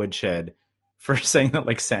financial woodshed for saying that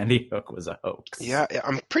like Sandy Hook was a hoax. Yeah,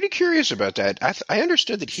 I'm pretty curious about that. I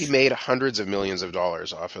understood that he made hundreds of millions of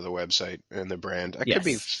dollars off of the website and the brand. That could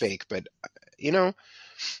be Yes. fake, but how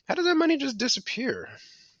does that money just disappear?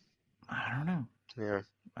 I don't know. Yeah.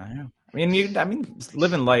 I don't know. I mean,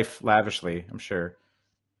 living life lavishly, I'm sure,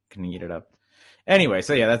 can eat it up. Anyway,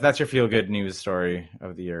 so yeah, that's your feel good news story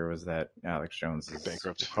of the year, was that Alex Jones is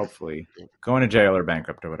Bankrupt. hopefully going to jail or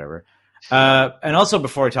bankrupt or whatever. And also,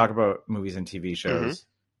 before we talk about movies and TV shows,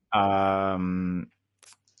 I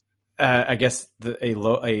guess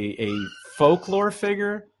a folklore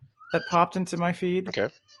figure that popped into my feed. Okay.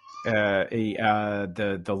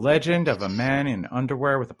 The legend of a man in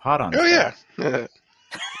underwear with a pot on his Oh head. yeah.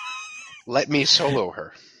 Let me solo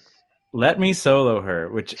her. Let me solo her,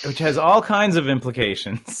 which has all kinds of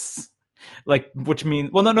implications. Like, which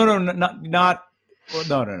means, well, no, not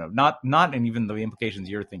and even the implications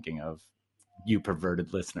you're thinking of, you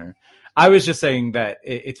perverted listener. I was just saying that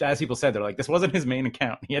it's, as people said, they're like, this wasn't his main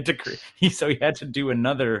account. He had to do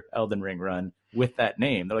another Elden Ring run with that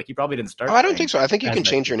name. They're like, he probably didn't start. Oh, I don't think so. I think you as can that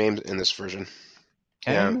change your name in this version.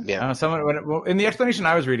 game. Yeah. In the explanation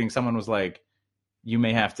I was reading, someone was like, you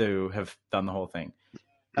may have to have done the whole thing.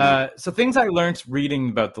 So things I learned reading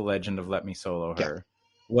about the legend of Let Me Solo Her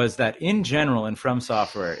was that in general, in From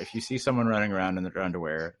Software, if you see someone running around in their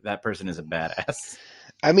underwear, that person is a badass.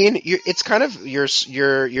 I mean, it's kind of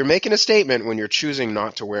you're making a statement when you're choosing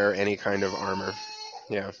not to wear any kind of armor.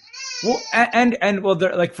 Yeah. Well, and well,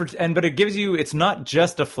 like but it gives you, it's not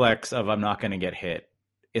just a flex of I'm not going to get hit.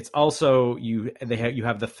 It's also you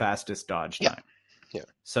have the fastest dodge time. Yeah.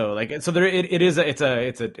 So like, so there it's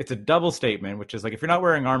a double statement, which is like, if you're not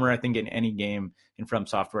wearing armor, I think in any game in From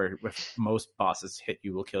Software, if most bosses hit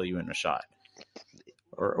you, will kill you in a shot,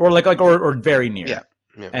 or very near. Yeah.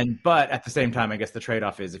 Yeah. But at the same time, I guess the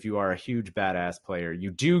trade-off is if you are a huge badass player,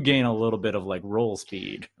 you do gain a little bit of like roll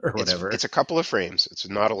speed or whatever. It's a couple of frames. It's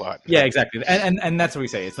not a lot. Yeah, exactly. And that's what we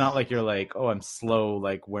say. It's not like you're like, oh, I'm slow,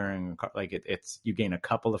 like wearing like it's you gain a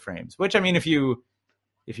couple of frames. Which I mean, if you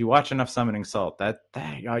watch enough Summoning Salt, that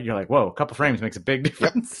you're like, whoa, a couple frames makes a big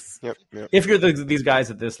difference. Yep. If you're these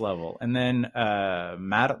guys at this level, and then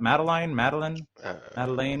Madeline.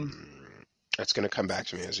 That's going to come back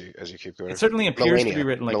to me as you keep going. It certainly appears to be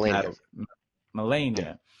written like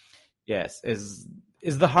Malenia. Yes, is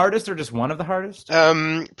the hardest or just one of the hardest?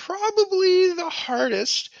 Probably the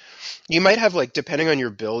hardest. You might have like, depending on your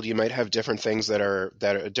build, you might have different things that are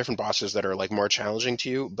different bosses that are like more challenging to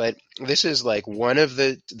you. But this is like one of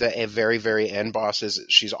the very, very end bosses.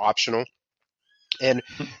 She's optional. And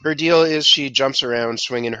her deal is she jumps around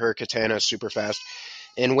swinging her katana super fast.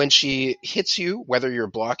 And when she hits you, whether you're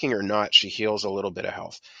blocking or not, she heals a little bit of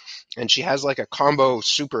health. And she has like a combo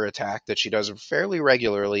super attack that she does fairly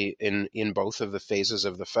regularly in both of the phases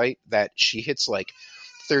of the fight that she hits like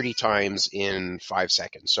 30 times in 5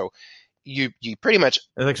 seconds. So you pretty much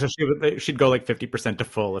like, so she'd go like 50% to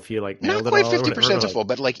full if you like nailed not quite it all 50% to full,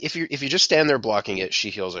 but like if you just stand there blocking it, she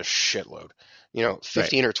heals a shitload.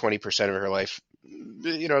 15 or 20% of her life,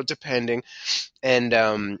 depending.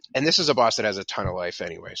 And this is a boss that has a ton of life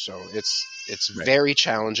anyway, so it's very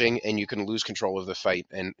challenging, and you can lose control of the fight.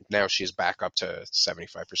 And now she's back up to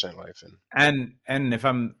 75% life. And if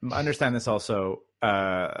I'm understand this also,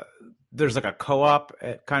 there's like a co-op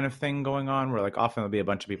kind of thing going on where like often there'll be a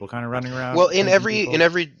bunch of people kind of running around. Well, in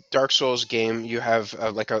every Dark Souls game, you have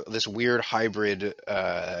this weird hybrid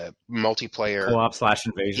multiplayer co-op /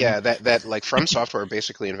 invasion. Yeah, that like From Software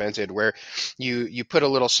basically invented, where you put a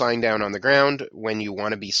little sign down on the ground when you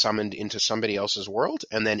want to be summoned into somebody else's world,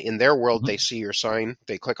 and then in their world they see your sign,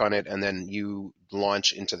 they click on it, and then you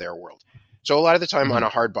launch into their world. So a lot of the time on a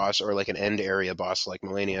hard boss or like an end area boss like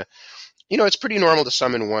Malenia, it's pretty normal to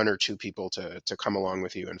summon 1 or 2 people to come along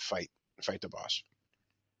with you and fight the boss.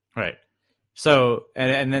 Right. So,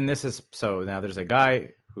 and then this is, so now there's a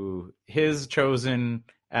guy who his chosen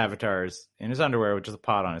avatar's in his underwear, which is a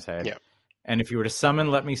pot on his head. Yeah. And if you were to summon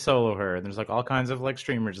Let Me Solo Her, and there's like all kinds of like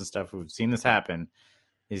streamers and stuff who've seen this happen,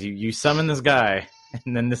 is you summon this guy,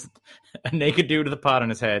 and then a naked dude with a pot on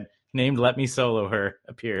his head named Let Me Solo Her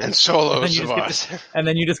appears. And solos the boss. And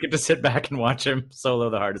then you just get to sit back and watch him solo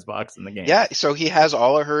the hardest boss in the game. Yeah, so he has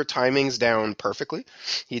all of her timings down perfectly.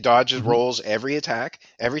 He dodges, rolls every attack.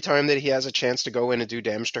 Every time that he has a chance to go in and do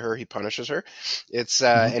damage to her, he punishes her. It's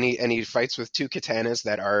and he fights with 2 katanas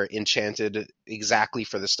that are enchanted exactly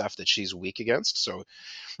for the stuff that she's weak against. So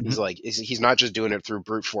he's not just doing it through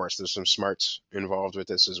brute force. There's some smarts involved with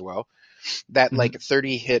this as well. That like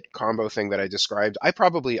 30 hit combo thing that I described, I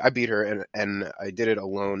beat her and I did it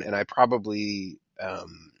alone, and I probably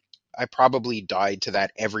died to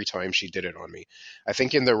that every time she did it on me. I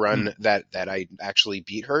think in the run that I actually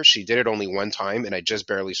beat her, she did it only 1 time, and I just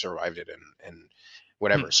barely survived it and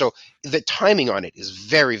whatever. So the timing on it is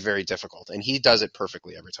very, very difficult, and he does it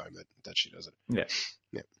perfectly every time that she does it. Yeah.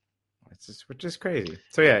 Which is crazy.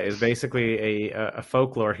 So yeah, is basically a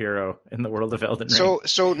folklore hero in the world of Elden Ring.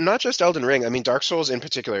 So not just Elden Ring. I mean, Dark Souls in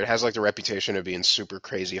particular, it has like the reputation of being super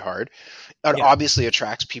crazy hard. It obviously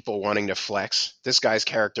attracts people wanting to flex. This guy's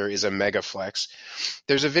character is a mega flex.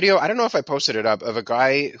 There's a video, I don't know if I posted it up, of a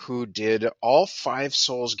guy who did all 5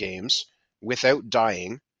 Souls games without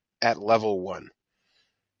dying at level 1.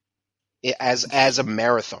 As a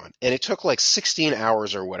marathon, and it took like 16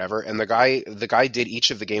 hours or whatever, and the guy did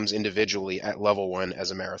each of the games individually at level 1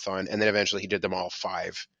 as a marathon, and then eventually he did them all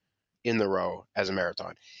 5 in the row as a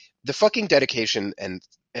marathon. The fucking dedication and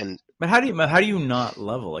but how do you not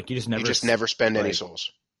level? Like you just never spend any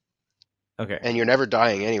souls. Okay. And you're never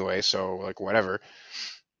dying anyway, so like whatever.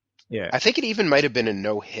 Yeah. I think it even might have been a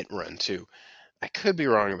no hit run too. I could be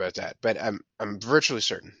wrong about that, but I'm virtually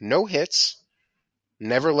certain. No hits.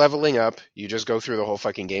 Never leveling up, you just go through the whole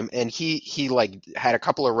fucking game. And he like had a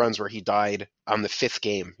couple of runs where he died on the 5th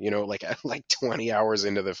game, like 20 hours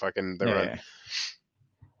into the fucking run. Yeah.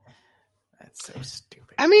 That's so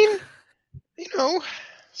stupid. I mean,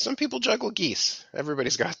 some people juggle geese.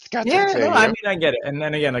 Everybody's got their thing. No, I mean, I get it. And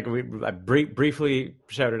then again, like I briefly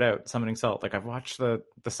shouted out Summoning Salt. Like I've watched the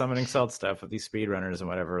Summoning Salt stuff of these speedrunners and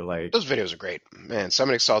whatever. Like those videos are great, man.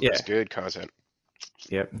 Summoning Salt is good content.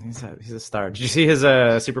 Yep, he's a star. Did you see his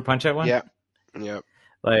Super Punch Out one? Yeah.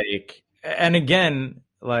 Like, and again,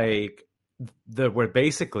 like where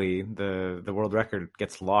basically the world record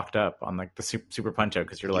gets locked up on like the Super Punch Out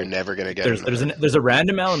because you're never gonna get there's a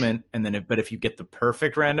random element, and then but if you get the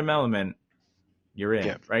perfect random element, you're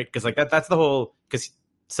in, right? Because like that's the whole, because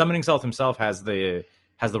Summoning Salt himself has the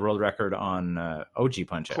has the world record on OG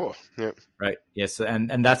Punch Out. Cool. Yeah. Right. Yes.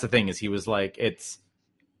 And that's the thing is he was like, it's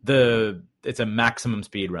a maximum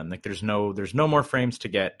speed run. Like there's no more frames to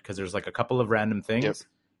get because there's like a couple of random things. Yep.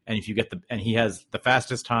 And if you get and he has the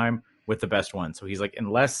fastest time with the best one. So he's like,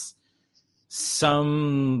 unless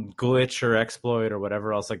some glitch or exploit or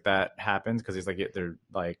whatever else like that happens, because he's like, they're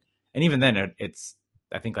like, and even then it's,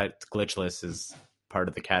 I think like glitchless is part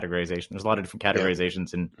of the categorization. There's a lot of different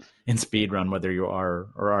categorizations in speedrun, whether you are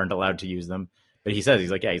or aren't allowed to use them. But he says,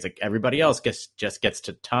 he's like, everybody else just gets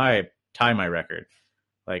to tie my record.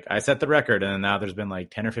 Like I set the record, and now there's been like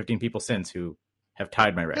 10 or 15 people since who have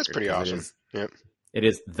tied my record. That's pretty awesome. It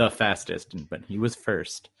is the fastest, but he was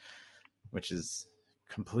first, which is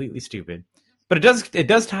completely stupid. But it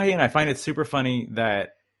does tie in. I find it super funny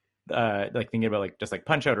that like thinking about like just like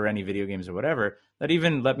Punch Out or any video games or whatever, that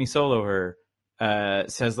even Let Me Solo Her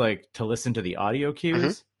says like to listen to the audio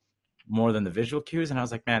cues more than the visual cues. And I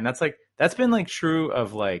was like, man, that's been like true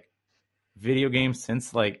of like video games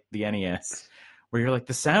since like the NES, where you're like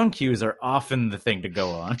the sound cues are often the thing to go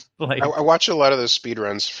on. Like I watch a lot of those speed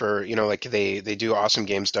runs for, like they do Awesome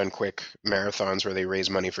Games Done Quick marathons where they raise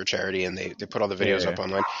money for charity and they put all the videos up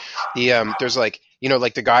online. There's like,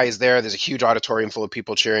 like the guy is there's a huge auditorium full of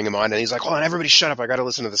people cheering him on, and he's like, hold on, everybody shut up, I got to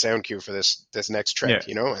listen to the sound cue for this next trick,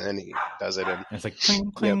 and then he does it. And it's like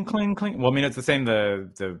cling, cling, cling, cling. Well, I mean, it's the same,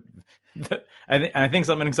 I think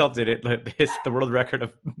something else did it. It's the world record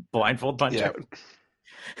of blindfold Punch Out.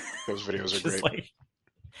 Those videos are great. Like,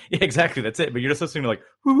 yeah, exactly. That's it. But you're just listening to like,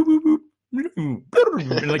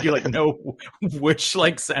 and like you're like, no, which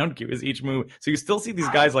like sound cue is each move? So you still see these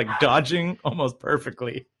guys like dodging almost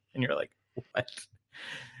perfectly, and you're like, what?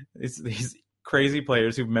 It's these crazy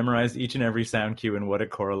players who've memorized each and every sound cue and what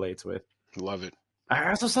it correlates with. Love it.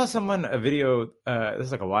 I also saw a video, this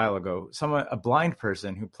is like a while ago, a blind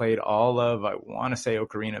person who played all of, I want to say,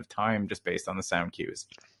 Ocarina of Time just based on the sound cues.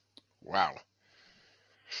 Wow.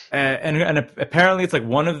 And apparently it's like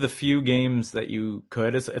one of the few games that you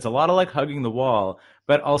could. It's a lot of like hugging the wall,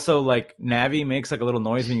 but also like Navi makes like a little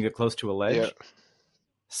noise when you get close to a ledge. Yeah.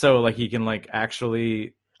 So like he can like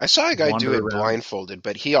actually. I saw a guy do it blindfolded,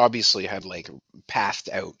 but he obviously had like pathed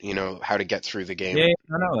out, how to get through the game. Yeah,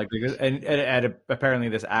 no, like and apparently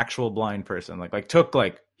this actual blind person like took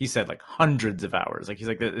like he said like hundreds of hours. Like he's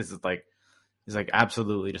like this is like. He's like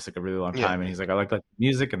absolutely just like a really long time, and he's like I like the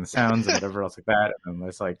music and the sounds and whatever else like that, and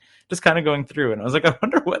it's like just kind of going through. And I was like, I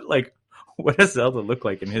wonder what does Zelda look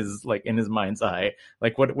like in his mind's eye?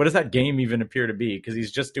 Like what does that game even appear to be? Because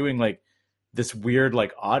he's just doing like this weird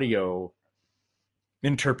like audio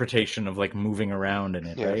interpretation of like moving around in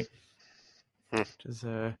it, right? Which is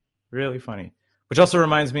really funny. Which also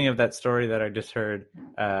reminds me of that story that I just heard.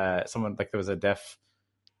 Someone like there was a deaf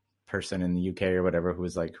person in the UK or whatever who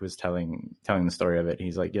was telling the story of it.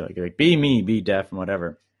 He's like, like be me, be deaf and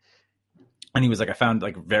whatever. And he was like, I found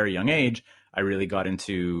like very young age, I really got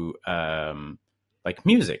into like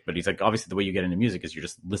music. But he's like, obviously the way you get into music is you're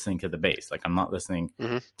just listening to the bass. Like I'm not listening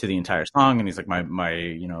to the entire song. And he's like, my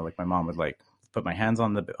like my mom would like put my hands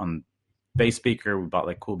on bass speaker. We bought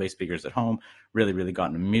like cool bass speakers at home. Really, really got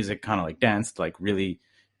into music, kind of like danced, like really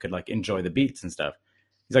could like enjoy the beats and stuff.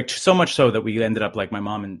 He's like, so much so that we ended up like my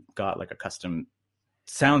mom and got like a custom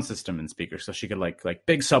sound system and speakers, so she could like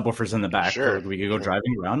big subwoofers in the back. So we could go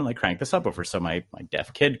driving around and like crank the subwoofer, so my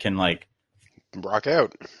deaf kid can like rock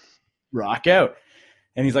out.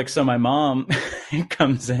 And he's like, so my mom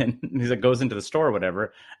comes in, and he's like, goes into the store or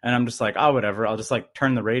whatever. And I'm just like, oh, whatever. I'll just like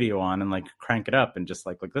turn the radio on and like crank it up and just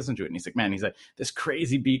like listen to it. And he's like, man, he's like, this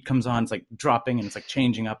crazy beat comes on. It's like dropping and it's like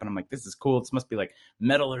changing up. And I'm like, this is cool. This must be like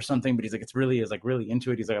metal or something. But he's like, really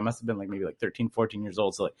into it. He's like, I must have been like maybe like 13, 14 years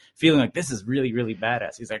old. So like feeling like this is really, really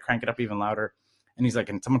badass. He's like, crank it up even louder. And he's like,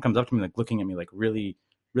 and someone comes up to me, like looking at me like really,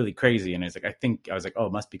 really crazy. And he's like, I was like, oh,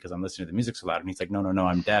 it must be because I'm listening to the music so loud. And he's like, no,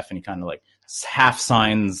 I'm deaf. And he kind of like half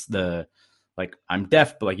signs the, like, I'm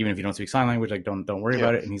deaf, but like, even if you don't speak sign language, like, don't worry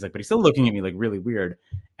about it. And he's like, but he's still looking at me like really weird.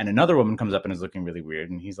 And another woman comes up and is looking really weird.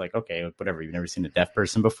 And he's like, okay, whatever. You've never seen a deaf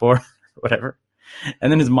person before, whatever. And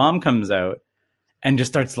then his mom comes out and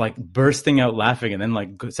just starts like bursting out laughing, and then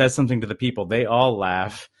like says something to the people. They all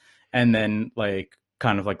laugh. And then like,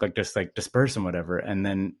 kind of like just like disperse and whatever. And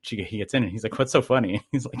then he gets in and he's like, what's so funny?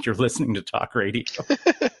 He's like, you're listening to talk radio.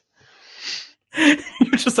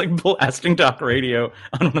 You're just like blasting talk radio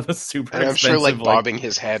on one of the super and I'm expensive, sure like bobbing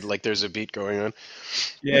his head like there's a beat going on.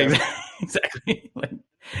 Yeah. Exactly. Like,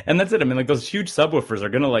 and that's it. I mean, like those huge subwoofers are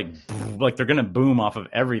gonna like they're gonna boom off of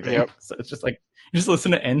everything. Yep. So it's just like you just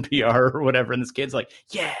listen to NPR or whatever, and this kid's like,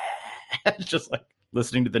 yeah, it's just like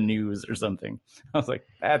listening to the news or something. I was like,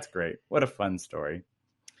 that's great. What a fun story.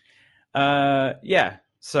 Yeah.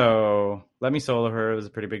 So Let Me Solo Her was a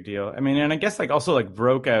pretty big deal. I mean, and I guess like also like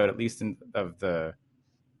broke out at least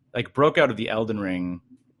broke out of the Elden Ring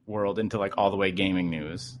world into like all the way gaming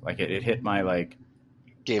news. Like it hit my like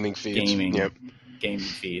gaming feeds. Gaming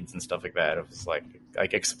feeds and stuff like that. It was like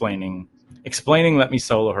explaining Let Me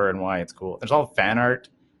Solo Her and why it's cool. There's all fan art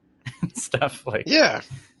and stuff like yeah.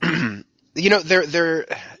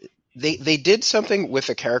 They did something with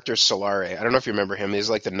the character Solare. I don't know if you remember him. He's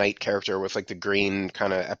like the knight character with like the green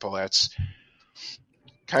kind of epaulets,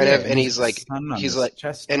 and he's like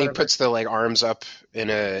and he puts the like arms up in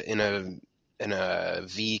a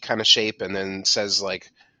V kind of shape, and then says like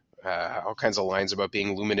all kinds of lines about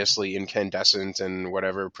being luminously incandescent and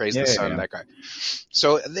whatever. Praise the sun, that guy.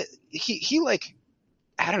 So he like,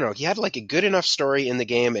 I don't know, he had like a good enough story in the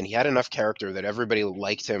game, and he had enough character that everybody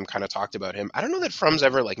liked him, kind of talked about him. I don't know that From's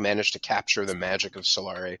ever like managed to capture the magic of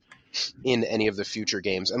Solare in any of the future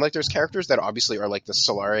games. And like there's characters that obviously are like the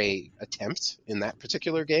Solare attempt in that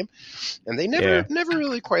particular game, and they never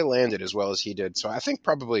really quite landed as well as he did. So I think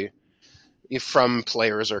probably if From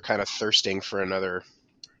players are kind of thirsting for another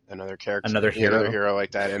character, another hero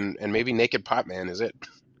like that, and maybe Naked Potman is it.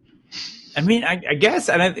 I mean, I guess,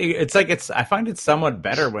 and I find it somewhat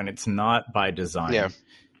better when it's not by design. Yeah.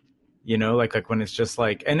 You know, like when it's just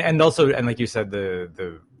like, and also, and like you said,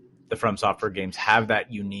 the From Software games have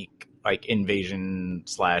that unique like invasion /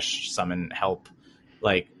 summon help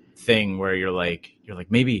like thing where you're like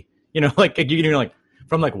maybe, you know, like you're like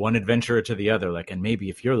from like one adventurer to the other, like, and maybe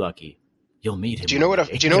if you're lucky, you'll meet him. Do you know what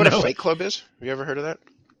a Fight Club is? Have you ever heard of that?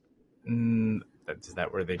 Is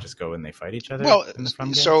that where they just go and they fight each other? Well,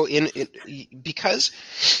 so because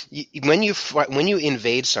when you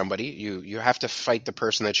invade somebody, you have to fight the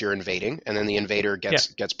person that you're invading, and then the invader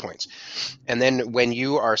gets points. And then when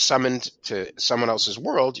you are summoned to someone else's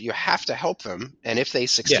world, you have to help them, and if they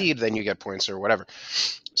succeed, then you get points or whatever.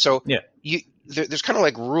 So there's kind of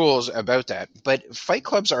like rules about that, but fight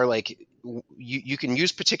clubs are like you can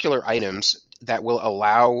use particular items that will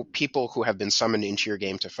allow people who have been summoned into your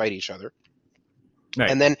game to fight each other. Right.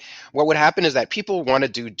 And then what would happen is that people want to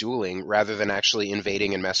do dueling rather than actually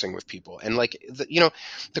invading and messing with people. And like,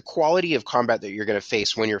 the quality of combat that you're going to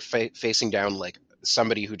face when you're facing down like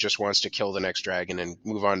somebody who just wants to kill the next dragon and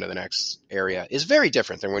move on to the next area is very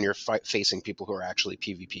different than when you're facing people who are actually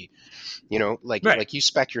PvP. You know, like you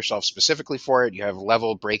spec yourself specifically for it. You have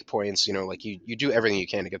level breakpoints. You know, like you do everything you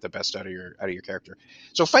can to get the best out of your character.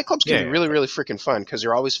 So fight clubs can be really, really freaking fun because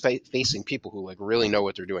you're always facing people who like really know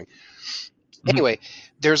what they're doing. Anyway,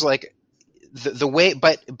 there's like the way,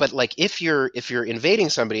 but like if you're invading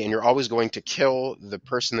somebody and you're always going to kill the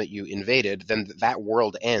person that you invaded, then that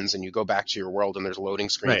world ends and you go back to your world and there's loading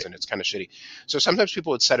screens and it's kind of shitty. So sometimes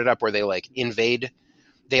people would set it up where they like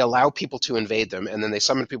they allow people to invade them and then they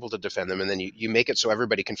summon people to defend them, and then you make it so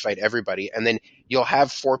everybody can fight everybody, and then you'll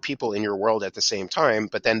have 4 people in your world at the same time,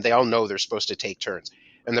 but then they all know they're supposed to take turns.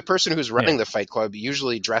 And the person who's running the fight club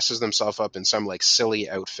usually dresses themselves up in some like silly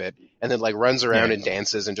outfit and then like runs around and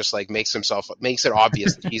dances and just like makes it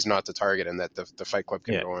obvious that he's not the target and that the fight club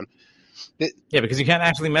can go on. Because you can't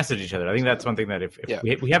actually message each other. I think that's one thing that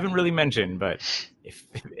if we haven't really mentioned, but if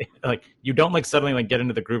like you don't like suddenly like get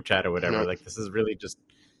into the group chat or whatever, like this is really just,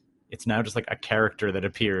 it's now just like a character that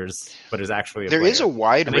appears, but is actually there is a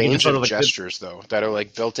wide range of gestures though that are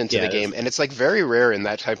like built into the game, and it's like very rare in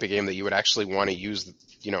that type of game that you would actually want to use,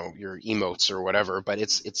 you know, your emotes or whatever. But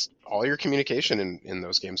it's all your communication in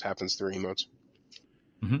those games happens through emotes.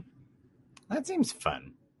 Mm-hmm. That seems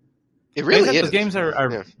fun. It really is.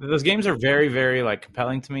 Those games are very, very like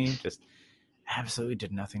compelling to me. Just absolutely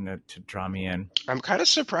did nothing to draw me in. I'm kind of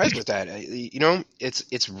surprised with that. You know,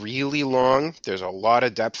 it's really long. There's a lot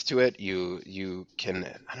of depth to it. You can,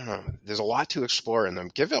 I don't know, there's a lot to explore in them.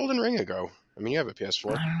 Give Elden Ring a go. I mean, you have a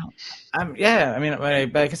PS4. I mean,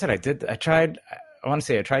 like I said, I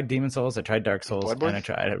tried Demon Souls, I tried Dark Souls,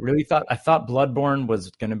 Bloodborne? I thought Bloodborne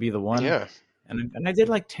was going to be the one. Yeah. And I did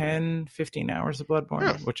like 10, 15 hours of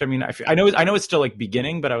Bloodborne, which I mean, I know it's still like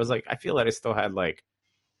beginning, but I was like, I feel that I still had like,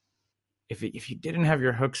 if you didn't have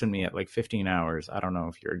your hooks in me at like 15 hours, I don't know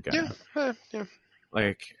if you're gonna. Yeah.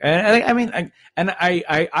 Like, and I mean,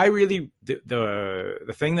 I really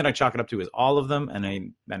the thing that I chalk it up to is all of them, and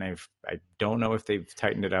I don't know if they've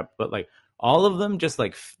tightened it up, but like all of them just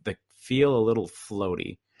like feel a little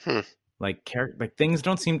floaty. Like things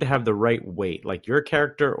don't seem to have the right weight, like your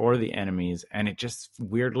character or the enemies, and it just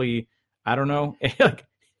weirdly, I don't know, like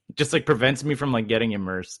just like prevents me from like getting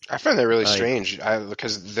immersed. I find that really strange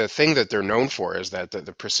because the thing that they're known for is that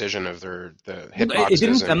the precision of the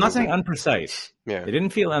hitboxes. I'm not saying unprecise. Yeah, it didn't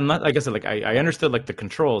feel. Like I said, like I understood like the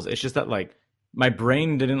controls. It's just that like my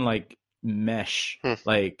brain didn't like mesh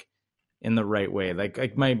like in the right way.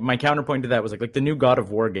 Like my counterpoint to that was like the new God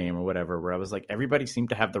of War game or whatever, where I was like, everybody seemed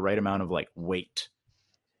to have the right amount of like weight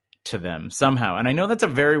to them somehow. And I know that's a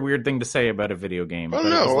very weird thing to say about a video game. Well, but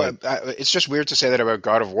no, like, it's just weird to say that about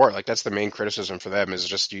God of War. Like that's the main criticism for them is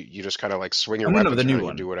just you just kind of like swing your weapons the new around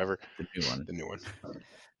one. and do whatever. The new one. The new one.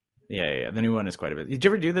 Yeah. The new one is quite a bit. Did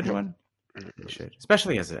you ever do the new one? You should,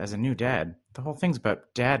 especially as a new dad. The whole thing's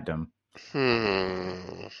about daddom.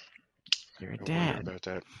 You're a dad. About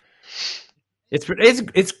that.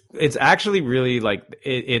 It's actually really like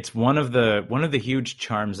it's one of the huge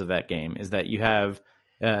charms of that game is that you have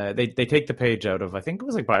they take the page out of, I think it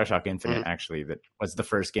was like BioShock Infinite actually, that was the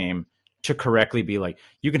first game to correctly be like,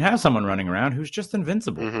 you can have someone running around who's just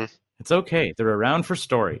invincible. It's okay. They're around for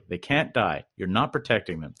story. They can't die. You're not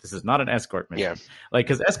protecting them. This is not an escort mission. Yeah. Like,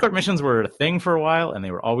 because escort missions were a thing for a while and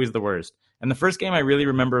they were always the worst. And the first game I really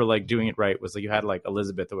remember like doing it right was like you had like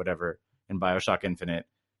Elizabeth or whatever in BioShock Infinite.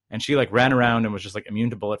 And she like ran around and was just like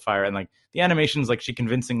immune to bullet fire. And like the animations, like she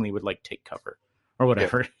convincingly would like take cover or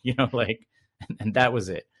whatever, you know, like, and that was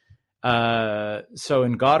it. So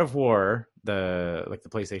in God of War, the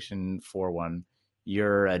PlayStation 4 one,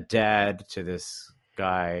 you're a dad to this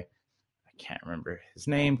guy. I can't remember his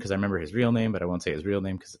name because I remember his real name, but I won't say his real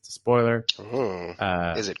name because it's a spoiler.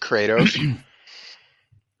 Is it Kratos?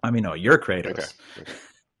 I mean, no, you're Kratos. Okay.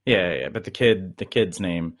 Yeah. But the kid's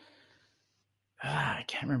name, I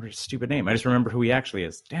can't remember his stupid name. I just remember who he actually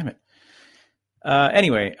is. Damn it.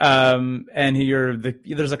 Anyway, and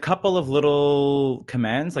there's a couple of little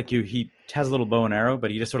commands, like he has a little bow and arrow, but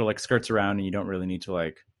he just sort of like skirts around and you don't really need to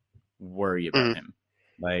like worry about him.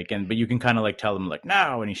 Like, but you can kind of like tell him like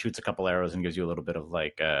no, and he shoots a couple arrows and gives you a little bit of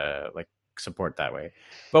like support that way.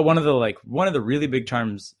 But one of the really big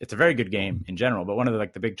charms, it's a very good game in general, but one of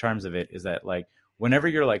the big charms of it is that like whenever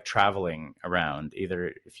you're like traveling around,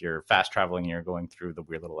 either if you're fast traveling and you're going through the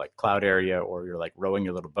weird little like cloud area or you're like rowing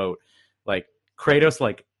your little boat, like Kratos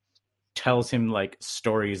like tells him like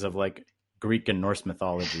stories of like Greek and Norse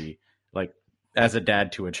mythology, like as a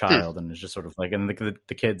dad to a child, and it's just sort of like, and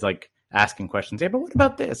the kid's like asking questions, yeah, but what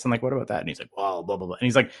about this? And like, what about that? And he's like, well, blah, blah, blah. And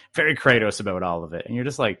he's like very Kratos about all of it. And you're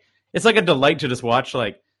just like, it's like a delight to just watch,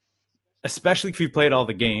 like, especially if you've played all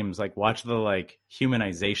the games, like watch the like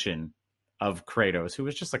humanization of Kratos, who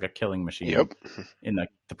was just like a killing machine in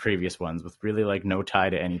the previous ones with really like no tie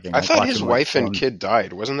to anything. I like, thought his wife and kid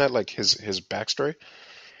died. Wasn't that like his backstory?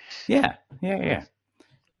 Yeah.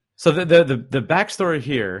 So the backstory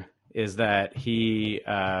here is that he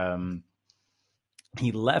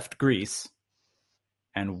left Greece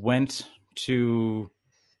and went to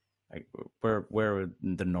like where were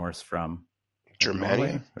the Norse from?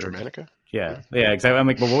 Germanica? Yeah, exactly. I'm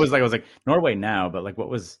like, well, what was like? I was like Norway now, but like, what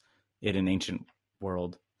was it in ancient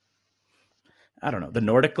world? I don't know. The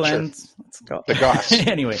Nordic lands. Let's go. The Goths.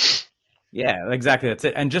 Anyway, yeah, exactly. That's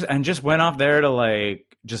it. And just went off there to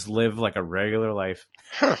like just live like a regular life.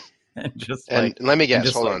 And let me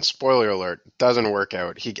guess. Hold on. Spoiler alert. Doesn't work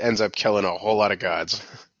out. He ends up killing a whole lot of gods.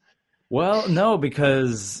 Well, no,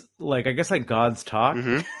 because like I guess like gods talk.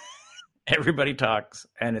 Everybody talks,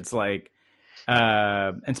 and it's like.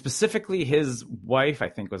 And specifically his wife, I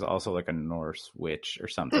think, was also like a Norse witch or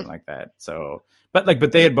something like that. So, but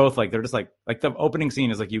they had both like, they're just like the opening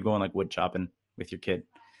scene is like you going like wood chopping with your kid.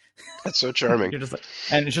 That's so charming. You're just like,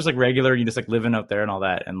 and it's just like regular, you just like living out there and all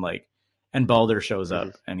that. And like, and Baldur shows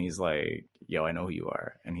up and he's like, yo, I know who you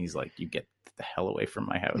are. And he's like, you get the hell away from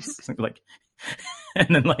my house. Like,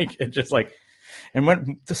 and then like, it just like, and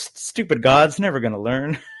when the stupid god's never going to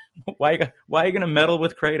learn, why are you going to meddle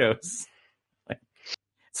with Kratos?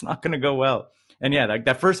 It's not going to go well. And yeah, like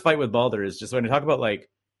that first fight with Baldur is just when you talk about like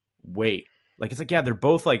weight, like it's like, yeah, they're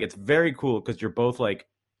both like, it's very cool because you're both like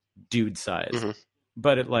dude size,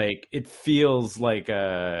 but it feels like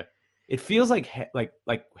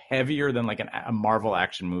heavier than like a Marvel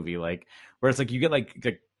action movie, like where it's like you get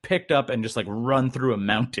like picked up and just like run through a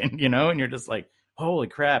mountain, you know, and you're just like, holy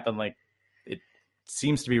crap. And like,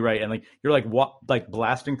 seems to be right, and like you're like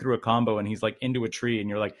blasting through a combo and he's like into a tree and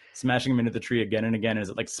you're like smashing him into the tree again and again as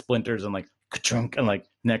it like splinters and like ka-chunk and like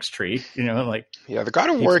next tree, you know, like yeah, the God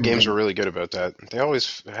of War games were really good about that. They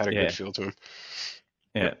always had a good feel to them.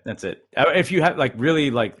 Yeah, that's it. If you have like really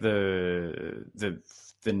like the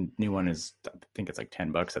new one is, I think it's like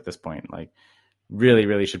 $10 at this point, like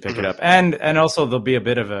really should pick it up. And also there'll be a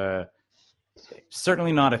bit of a,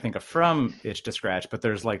 certainly not, I think, a from itch to scratch, but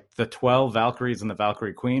there's like the 12 Valkyries and the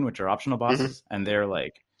Valkyrie Queen, which are optional bosses, and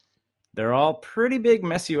they're all pretty big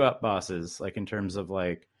mess you up bosses, like in terms of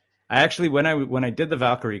like, I actually when I did the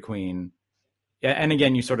Valkyrie Queen, Yeah, and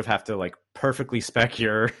again, you sort of have to like perfectly spec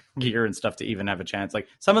your gear and stuff to even have a chance. Like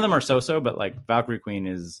some of them are so-so, but like Valkyrie Queen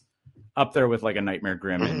is up there with like a Nightmare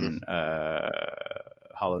Grim and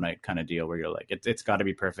Hollow Knight kind of deal where you're like, it's got to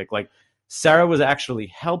be perfect. Like Sarah was actually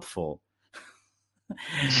helpful.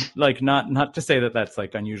 Like not to say that that's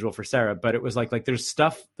like unusual for Sarah, but it was like there's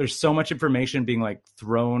so much information being like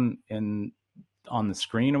thrown in on the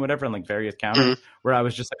screen or whatever, and like various counters where I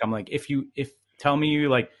was just like, I'm like, if tell me you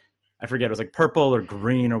like, I forget, it was like purple or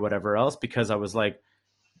green or whatever else, because I was like,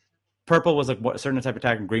 purple was like what a certain type of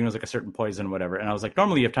attack and green was like a certain poison or whatever. And I was like,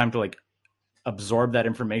 normally you have time to like absorb that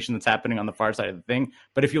information that's happening on the far side of the thing.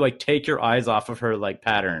 But if you like take your eyes off of her like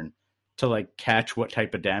pattern to like catch what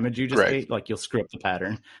type of damage you just ate, like you'll screw up the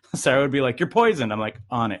pattern. Sarah would be like, you're poisoned. I'm like,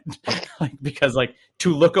 on it. Like, because like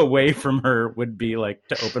to look away from her would be like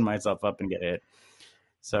to open myself up and get hit.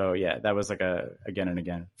 So yeah, that was like a again and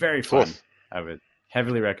again. Very fun. Cool. I would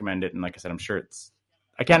heavily recommend it. And like I said, I'm sure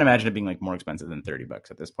I can't imagine it being like more expensive than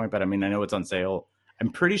 $30 at this point, but I mean, I know it's on sale.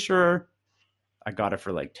 I'm pretty sure I got it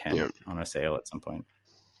for like 10 on a sale at some point.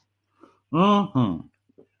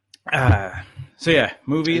 So yeah,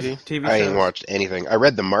 movies, TV shows. I ain't watched anything. I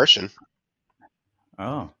read The Martian.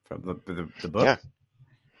 Oh, from the book? Yeah.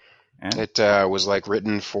 It was like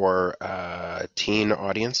written for a teen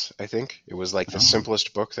audience, I think. It was like the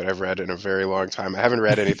simplest book that I've read in a very long time. I haven't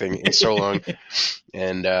read anything in so long.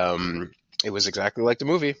 And it was exactly like the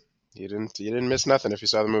movie. You didn't miss nothing if you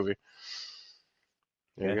saw the movie.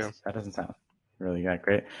 There you go. That doesn't sound really that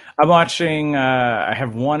great. I'm watching I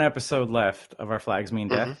have one episode left of Our Flags Mean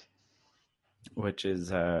Death, which is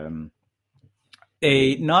not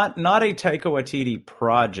a Taika Waititi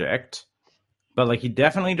project. But like he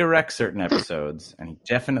definitely directs certain episodes, and he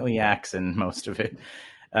definitely acts in most of it.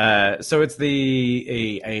 So it's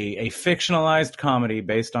a fictionalized comedy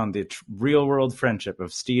based on the real world friendship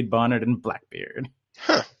of Stede Bonnet and Blackbeard.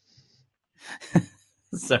 Huh.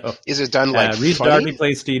 So is it done like Rhys funny? Darby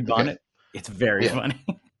plays Stede Bonnet. Okay. It's very funny.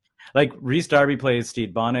 Like Rhys Darby plays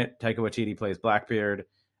Stede Bonnet, Taika Waititi plays Blackbeard.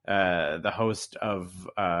 The host of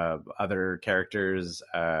other characters,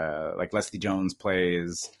 like Leslie Jones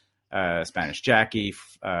plays Spanish Jackie.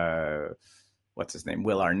 What's his name?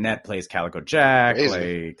 Will Arnett plays Calico Jack.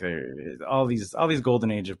 Crazy. Like all these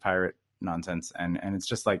golden age of pirate nonsense, and it's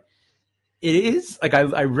just like it is. Like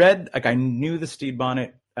I read, like I knew the Stede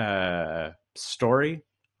Bonnet story,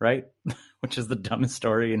 right? Which is the dumbest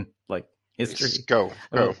story in like history. Go.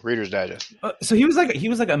 Reader's Digest. So he was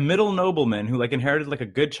like a middle nobleman who like inherited like a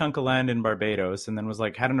good chunk of land in Barbados, and then was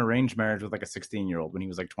like had an arranged marriage with like a 16-year-old when he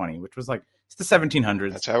was like 20, which was like it's the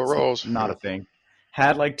 1700s. That's how it rolls. Not a thing.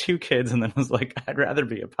 Had like 2 kids, and then was like, I'd rather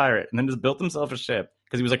be a pirate, and then just built himself a ship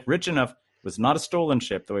because he was like rich enough. It was not a stolen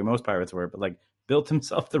ship the way most pirates were, but like built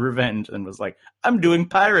himself the Revenge and was like, I'm doing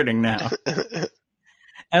pirating now.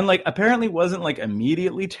 And like apparently wasn't like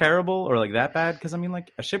immediately terrible or like that bad, because I mean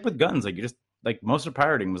like a ship with guns, like you just like most of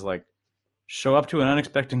pirating was like show up to an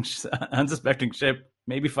unsuspecting ship,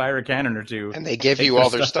 maybe fire a cannon or two, and they give you all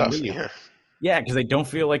their stuff. Yeah, because they don't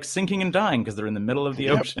feel like sinking and dying because they're in the middle of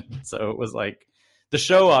the ocean. So it was like the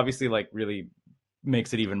show obviously like really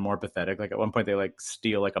makes it even more pathetic. Like at one point they like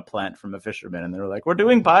steal like a plant from a fisherman and they're like, we're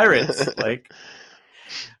doing pirates. Like,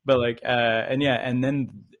 but like and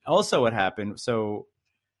then also what happened, so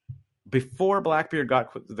before Blackbeard got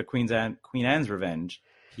the Queen Anne's Revenge,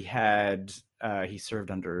 he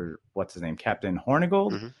served under what's his name, Captain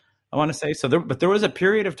Hornigold, I want to say. So there was a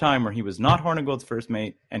period of time where he was not Hornigold's first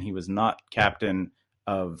mate and he was not captain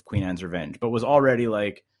of Queen Anne's Revenge, but was already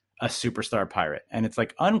like a superstar pirate. And it's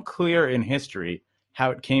like unclear in history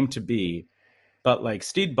how it came to be, but like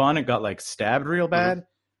Stede Bonnet got like stabbed real bad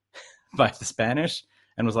by the Spanish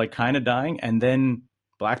and was like kind of dying, and then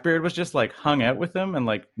Blackbeard was just like hung out with him and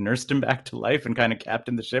like nursed him back to life and kind of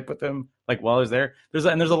captained the ship with him like while he was there. There's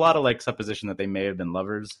a lot of like supposition that they may have been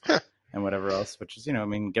lovers and whatever else, which is, I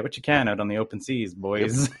mean, get what you can out on the open seas,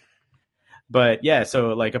 boys. Yep. But yeah, so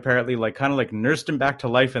like apparently like kind of like nursed him back to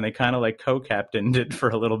life, and they kind of like co-captained it for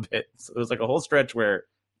a little bit. So it was like a whole stretch where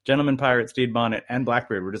Gentleman Pirate Stede Bonnet and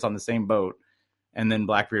Blackbeard were just on the same boat, and then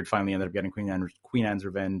Blackbeard finally ended up getting Queen Anne's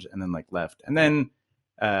Revenge and then like left. And then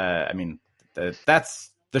I mean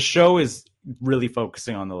the show is really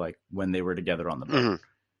focusing on the like when they were together on the boat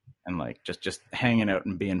and like just hanging out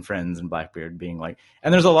and being friends, and Blackbeard being like,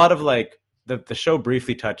 and there's a lot of like the show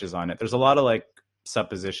briefly touches on it. There's a lot of like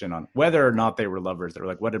supposition on whether or not they were lovers. They're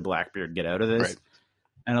like, what did Blackbeard get out of this? Right.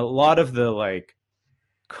 And a lot of the like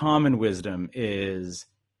common wisdom is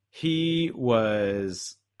he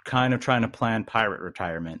was kind of trying to plan pirate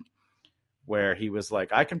retirement, where he was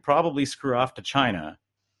like, I can probably screw off to China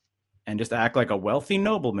and just act like a wealthy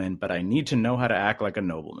nobleman, but I need to know how to act like a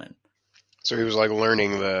nobleman. So he was like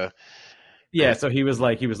learning the. Yeah, so he was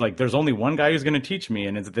like, there's only one guy who's going to teach me,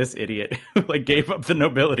 and it's this idiot who like gave up the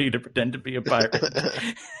nobility to pretend to be a pirate.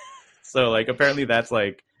 So like apparently that's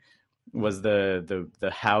like was the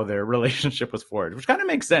how their relationship was forged, which kind of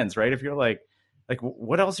makes sense, right? If you're like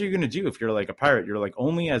what else are you going to do if you're like a pirate? You're like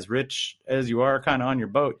only as rich as you are kind of on your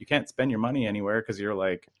boat. You can't spend your money anywhere because you're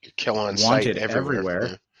like Kill on wanted sight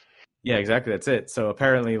everywhere. Yeah, exactly. That's it. So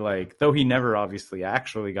apparently, like, though he never obviously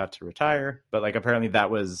actually got to retire, but like apparently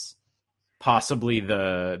that was possibly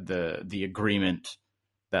the agreement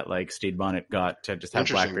that like Stede Bonnet got to just have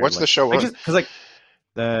Interesting. Blackbeard. What's like, the show on? Because like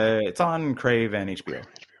it's on Crave and HBO.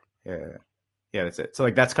 Yeah, that's it. So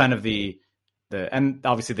like that's kind of the and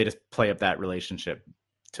obviously they just play up that relationship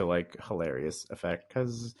to like hilarious effect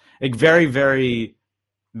because like very very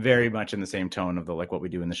very much in the same tone of the like what we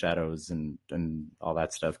do in the shadows and all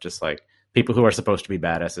that stuff. Just like people who are supposed to be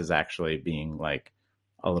badasses actually being like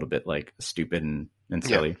a little bit like stupid and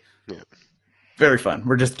silly. Yeah. Very fun.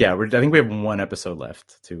 I think we have one episode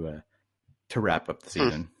left to wrap up the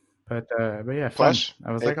season. But yeah, fun. Plus,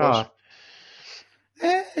 I was A like, plus.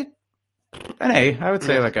 an A. I would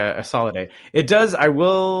say like a solid A. It does. I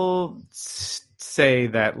will say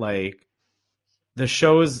that like the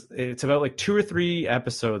show's it's about like 2 or 3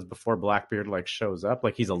 episodes before Blackbeard like shows up,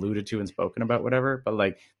 like he's alluded to and spoken about, whatever. But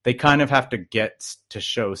like they kind of have to get to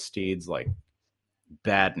show Steed's like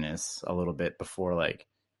badness a little bit before like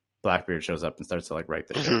Blackbeard shows up and starts to like write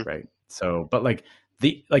the shit, right? So, but like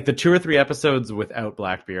the 2 or 3 episodes without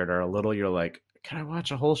Blackbeard are a little. You're like, can I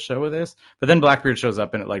watch a whole show of this? But then Blackbeard shows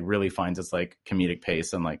up and it like really finds its like comedic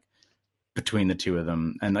pace and like between the two of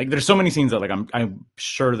them, and like there's so many scenes that like I'm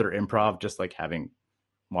sure they're improv, just like having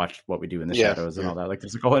watched What We Do in the Shadows and all that. Like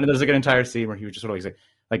there's like an entire scene where he was just sort of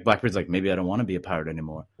like Blackbeard's like, maybe I don't want to be a pirate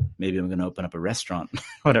anymore. Maybe I'm going to open up a restaurant,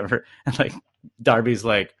 whatever. And like Darby's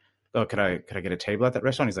like, oh, could I get a table at that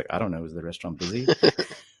restaurant? He's like, I don't know, is the restaurant busy?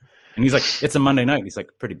 And he's like, it's a Monday night. He's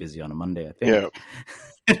like, pretty busy on a Monday, I think. Yeah.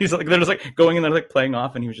 And he's like, they're just like going and they're like playing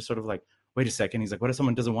off, and he was just sort of like, wait a second. He's like, what if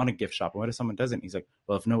someone doesn't want a gift shop? And what if someone doesn't? He's like,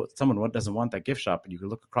 well, if someone doesn't want that gift shop, and you could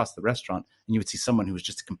look across the restaurant and you would see someone who was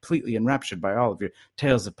just completely enraptured by all of your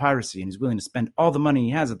tales of piracy, and he's willing to spend all the money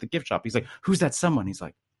he has at the gift shop. He's like, who's that someone? He's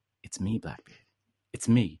like, it's me, Blackbeard. It's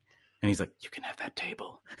me. And he's like, you can have that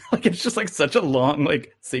table. Like, it's just like such a long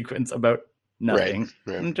like sequence about nothing.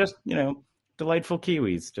 Right. And just, delightful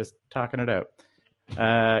Kiwis just talking it out.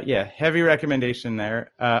 Heavy recommendation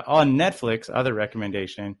there. On Netflix, other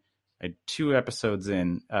recommendation, 2 episodes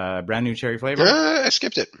in, brand new cherry flavor. I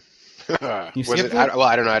skipped it. You skipped it? Well,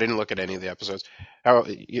 I don't know. I didn't look at any of the episodes. So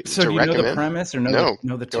do you know the premise or know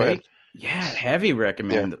the take? Ahead. Yeah, heavy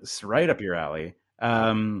recommend. It's right up your alley.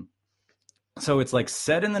 So it's like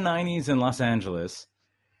set in the 90s in Los Angeles,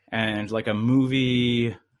 and like a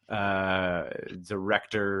movie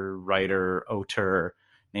director, writer, auteur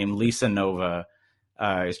named Lisa Nova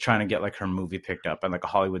is trying to get like her movie picked up, and like a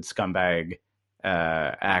Hollywood scumbag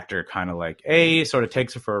actor kind of like sort of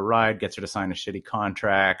takes her for a ride, gets her to sign a shitty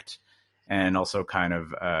contract, and also kind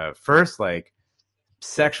of first like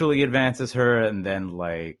sexually advances her and then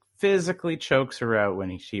like physically chokes her out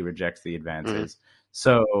when she rejects the advances. Mm-hmm.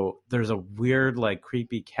 So there's a weird like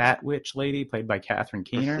creepy cat witch lady played by Catherine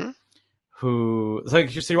Keener who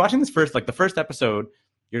like, so you're watching this the first episode,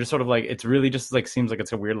 you're just sort of like, it's really just like seems like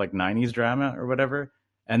it's a weird like 90s drama or whatever.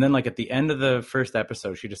 And then like at the end of the first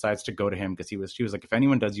episode, she decides to go to him because she was like, if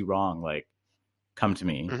anyone does you wrong, like come to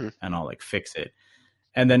me and I'll like fix it.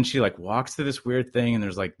 And then she like walks through this weird thing, and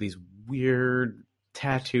there's like these weird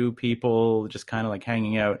tattoo people just kind of like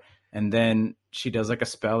hanging out. And then she does like a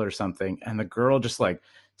spell or something, and the girl just like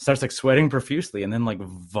starts like sweating profusely and then like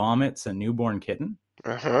vomits a newborn kitten.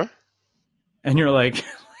 And you're like,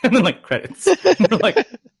 and then like credits. And you're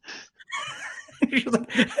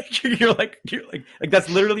like, you're like that's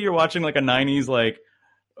literally, you're watching like a 90s like,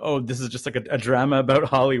 oh, this is just like a drama about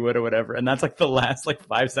Hollywood or whatever, and that's like the last like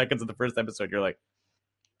 5 seconds of the first episode. You're like,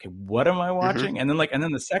 okay, what am I watching? And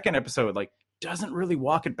then the second episode like doesn't really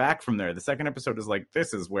walk it back from there. The second episode is like,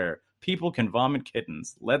 this is where people can vomit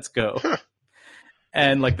kittens, let's go.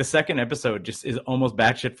 And like the second episode just is almost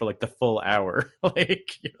batshit for like the full hour.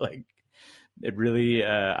 Like you're like, it really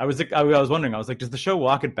I was wondering, I was like, does the show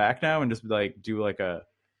walk it back now and just like do like oh,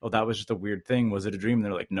 that was just a weird thing, was it a dream? And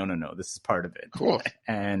they're like, no, this is part of it. Cool.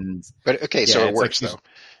 But okay, so it works like, though.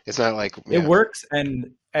 It's not like it works,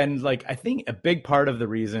 and like I think a big part of the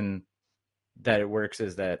reason that it works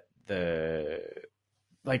is that the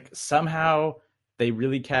like somehow they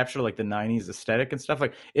really capture like the 90s aesthetic and stuff.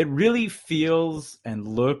 Like it really feels and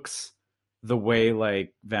looks the way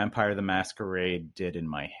like Vampire the Masquerade did in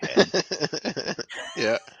my head.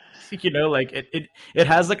 Yeah. Like it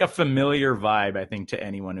has like a familiar vibe, I think, to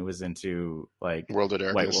anyone who was into like World of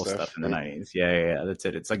White Darkness Wolf stuff in the right? 90s. Yeah, that's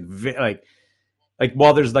it. It's like like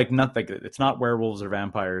while there's like nothing, it's not werewolves or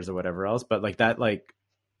vampires or whatever else, but like that like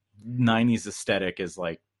 90s aesthetic is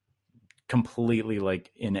like completely like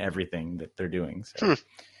in everything that they're doing. So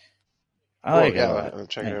I like it a lot. I'll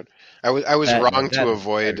check it out. I was wrong to that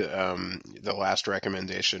avoid the last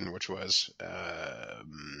recommendation, which was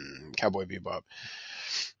Cowboy Bebop.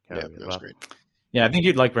 Yeah, that was great. Yeah, I think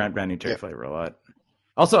you'd like brand new Cherry Flavor a lot.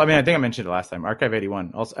 Also, I mean, I think I mentioned it last time. Archive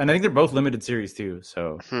 81 also, and I think they're both limited series too.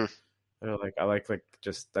 So they're like I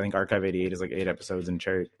think Archive 88 is like 8 episodes, and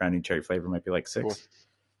brand new Cherry Flavor might be like 6. Cool.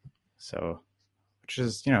 So, which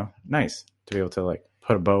is nice to be able to like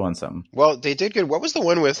put a bow on something. Well, they did good. What was the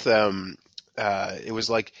one with it was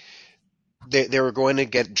like they were going to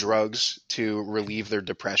get drugs to relieve their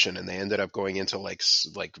depression, and they ended up going into like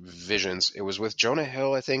visions. It was with Jonah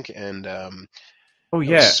Hill, I think, and oh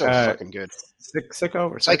yeah, it was so fucking good.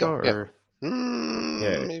 Psycho. Yeah.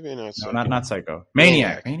 Maybe not. Psycho. No, not Psycho.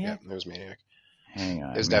 Maniac. Yeah, it was Maniac. Hang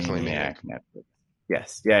on, it was definitely Maniac.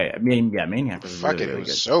 Yes, yeah. Maniac was really, really it was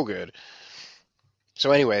good. So good.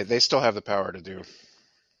 So anyway, they still have the power to do.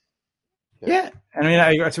 Yeah, I mean,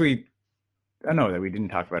 I know that we didn't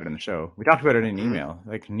talk about it in the show. We talked about it in email.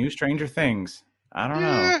 Like new Stranger Things. I don't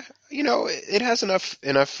know. It has enough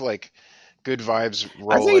like good vibes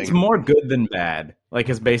rolling. I think it's more good than bad. Like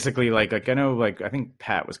it's basically like I know like I think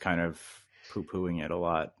Pat was kind of poo-pooing it a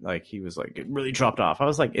lot. Like he was like it really dropped off. I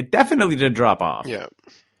was like it definitely did drop off. Yeah.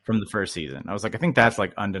 From the first season. I was like I think that's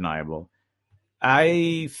like undeniable.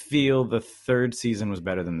 I feel the third season was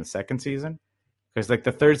better than the second season because like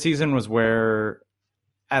the third season was where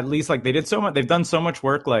at least like they've done so much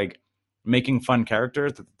work like making fun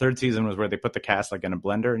characters. The third season was where they put the cast like in a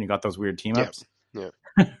blender and you got those weird team ups. Yeah.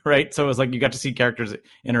 Right. So it was like you got to see characters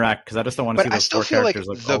interact because I just don't want to see those four characters.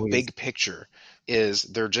 But I still feel like the big picture is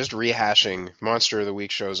they're just rehashing Monster of the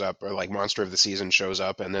Week shows up or like Monster of the Season shows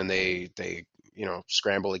up and then they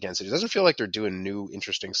scramble against it. It doesn't feel like they're doing new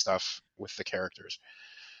interesting stuff with the characters.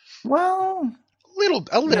 Well, a little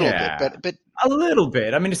bit, but a little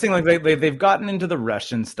bit. I mean, just saying, like they've gotten into the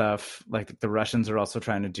Russian stuff. Like the Russians are also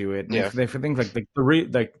trying to do it. And they think like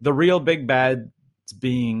the real big bads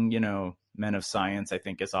being men of science. I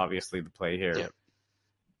think is obviously the play here.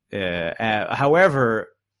 Yeah. However,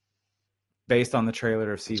 based on the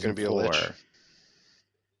trailer of season 4,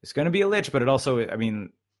 it's going to be a lich. But it also, I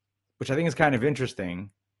mean, which I think is kind of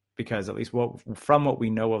interesting because at least from what we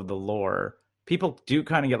know of the lore. People do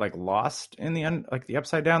kind of get like lost in the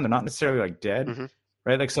upside down. They're not necessarily like dead,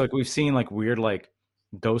 right? Like so, like we've seen like weird like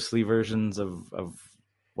ghostly versions of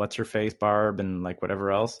what's her face Barb and like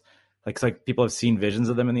whatever else. Like it's like people have seen visions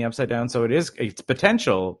of them in the upside down. So it's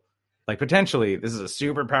potentially this is a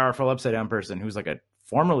super powerful upside down person who's like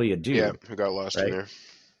formerly a dude, who got lost in there.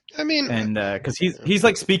 I mean, and because he's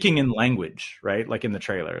like speaking in language, right? Like in the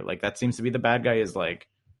trailer, like that seems to be the bad guy is like.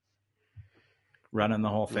 Running the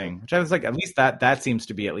whole thing, which I was like, at least that seems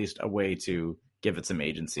to be at least a way to give it some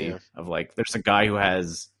agency of like, there's a guy who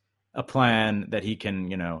has a plan that he can,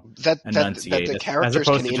 that enunciate the characters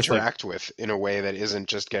can interact with in a way that isn't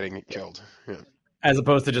just getting killed. Yeah. As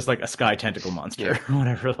opposed to just like a sky tentacle monster or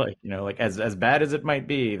whatever, like, like as bad as it might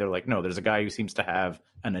be, they're like, no, there's a guy who seems to have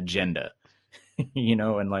an agenda,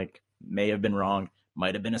 and like may have been wrong,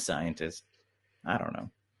 might have been a scientist. I don't know.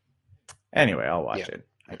 Anyway, I'll watch it.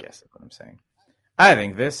 I guess that's what I'm saying. I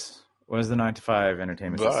think this was the 9 to 5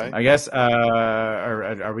 entertainment system. I guess,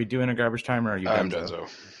 are we doing a garbage time or are you done? I'm donezo.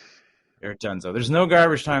 You're donezo. There's no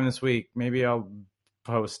garbage time this week. Maybe I'll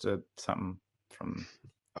post something from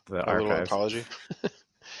the archives. Little apology?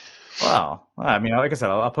 Well, I mean, like I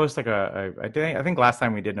said, I'll post like I think last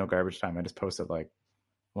time we did no garbage time, I just posted like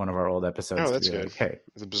one of our old episodes. Oh, that's good. Like, hey.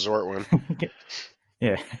 The Bzort one.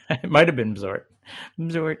 Yeah, it might have been Bzort.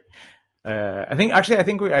 I think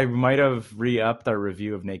I might have re-upped our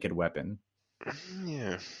review of Naked Weapon.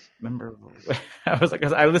 Yeah. Remember, I was like,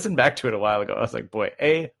 I listened back to it a while ago. I was like,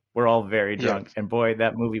 boy, we're all very drunk, and boy,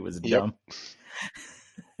 that movie was dumb.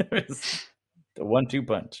 It was the 1-2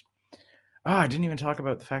 punch. Oh, I didn't even talk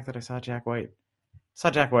about the fact that I saw Jack White.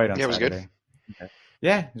 On Saturday. It was good. Okay.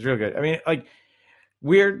 Yeah, it was real good. I mean, like,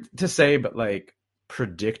 weird to say, but like,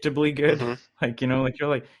 predictably good. Like, like you're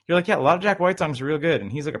like, yeah, a lot of Jack White songs are real good, and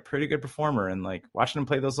he's like a pretty good performer, and like watching him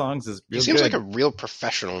play those songs is real good. He seems like a real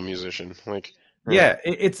professional musician. Like, yeah,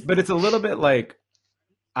 it's a little bit like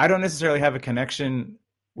I don't necessarily have a connection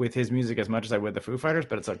with his music as much as I would the Foo Fighters,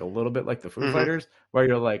 but it's like a little bit like the Foo Fighters, where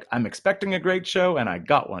you're like, I'm expecting a great show, and I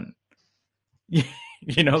got one.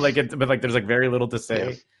 you know, like but like there's like very little to say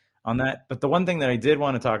Yeah. on that. But the one thing that I did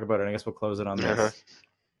want to talk about, and I guess we'll close it on this.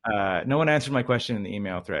 No one answered my question in the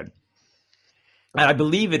email thread, and I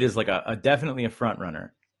believe it is like a definitely a front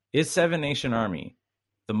runner. Is Seven Nation Army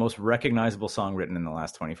the most recognizable song written in the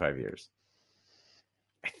last 25 years?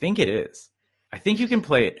 I think it is. I think you can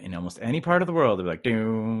play it in almost any part of the world. They'll be like,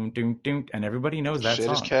 doom, doom, doom, and everybody knows that Shit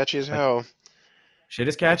song. is catchy as Like, hell. shit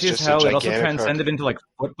is catchy It's as just a hell. It also gigantic hook. transcended into like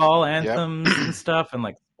football Yep. anthems and stuff and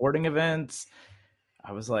like sporting events.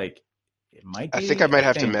 I was like, it might be. I think I might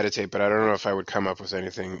have to think. meditate, but I don't know if I would come up with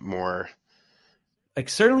anything more. Like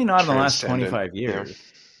certainly not in the last transcendent. 25 Yeah. years.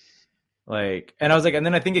 Like, and I was like, and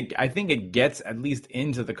then I think it gets at least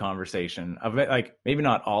into the conversation of it, like maybe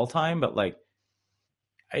not all time, but like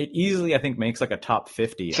it easily I think makes like a top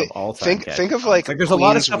 50 of all time. Think of songs. like there's Queen's a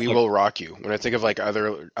lot of stuff "We like, Will Rock You" when I think of like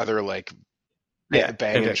other like banging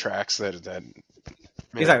okay. tracks that yeah.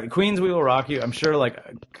 Exactly. Queen's "We Will Rock You." I'm sure like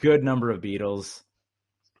a good number of Beatles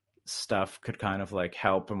stuff could kind of like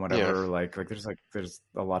help and whatever. Yeah. Like there's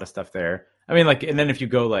a lot of stuff there. I mean, like, and then if you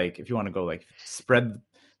go like if you want to go like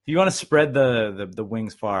if you want to spread the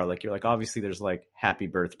wings far, like you're like obviously there's like "Happy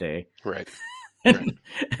Birthday," Right. and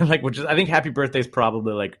like which is I think "Happy Birthday" is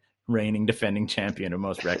probably like reigning defending champion of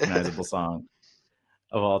most recognizable song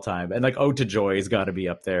of all time, and like "Ode to Joy's" got to be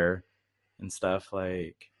up there and stuff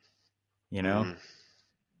like, you know,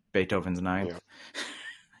 Beethoven's Ninth,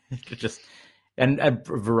 just and a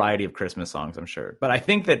variety of Christmas songs, I'm sure. But I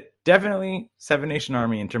think that definitely Seven Nation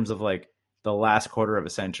Army in terms of like the last quarter of a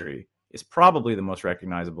century is probably the most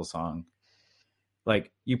recognizable song.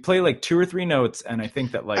 Like you play like 2 or 3 notes, and I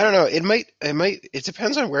think that like I don't know. It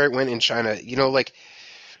depends on where it went in China. You know, like,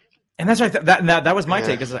 and that's right. That was my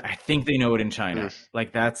take. Is I think they know it in China.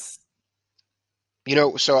 Like that's, you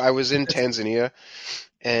know. So I was in Tanzania,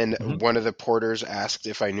 and one of the porters asked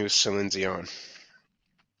if I knew Celine Dion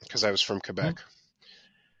because I was from Quebec.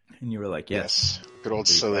 And you were like, yes. Good old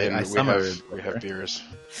Celine. We have beers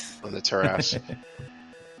on the terrace.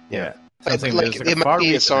 Yeah. Like it might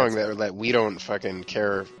be a song that we don't fucking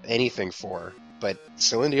care anything for, but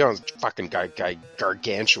Celine Dion's fucking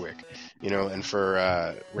gargantuic, you know. And for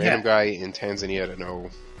a random guy in Tanzania to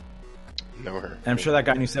know her, and I'm sure that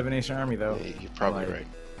guy knew Seven Nation Army though. Yeah, you're probably right.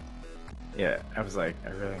 Yeah, I was like,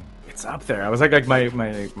 it's up there. I was like my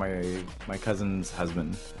cousin's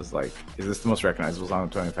husband was like, is this the most recognizable song in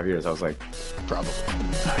 25 years? I was like, probably.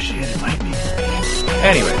 Oh shit, it might be.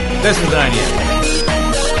 Anyway, this was 98.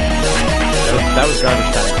 That was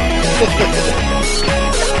garbage time.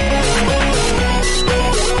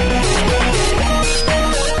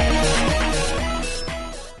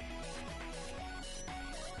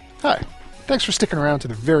 Hi, thanks for sticking around to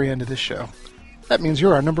the very end of this show. That means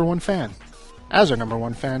you're our number one fan. As our number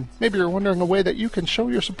one fan, maybe you're wondering a way that you can show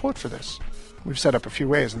your support for this. We've set up a few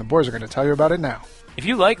ways, and the boys are going to tell you about it now. If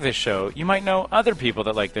you like this show, you might know other people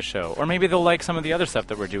that like this show, or maybe they'll like some of the other stuff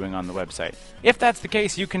that we're doing on the website. If that's the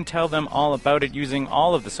case, you can tell them all about it using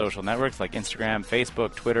all of the social networks like Instagram,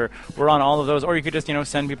 Facebook, Twitter. We're on all of those, or you could just,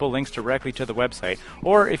 send people links directly to the website.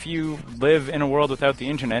 Or if you live in a world without the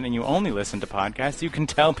internet and you only listen to podcasts, you can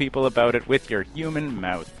tell people about it with your human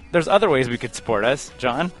mouth. There's other ways we could support us.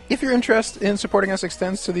 John? If your interest in supporting us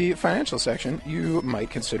extends to the financial section, you might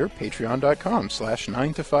consider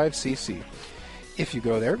patreon.com/9to5cc. If you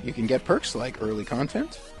go there, you can get perks like early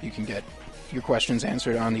content, you can get your questions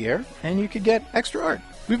answered on the air, and you could get extra art.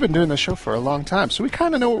 We've been doing this show for a long time, so we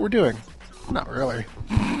kind of know what we're doing. Not really.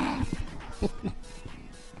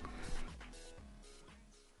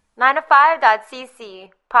 9to5.cc.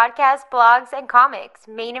 Podcasts, blogs, and comics.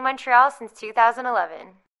 Made in Montreal since 2011.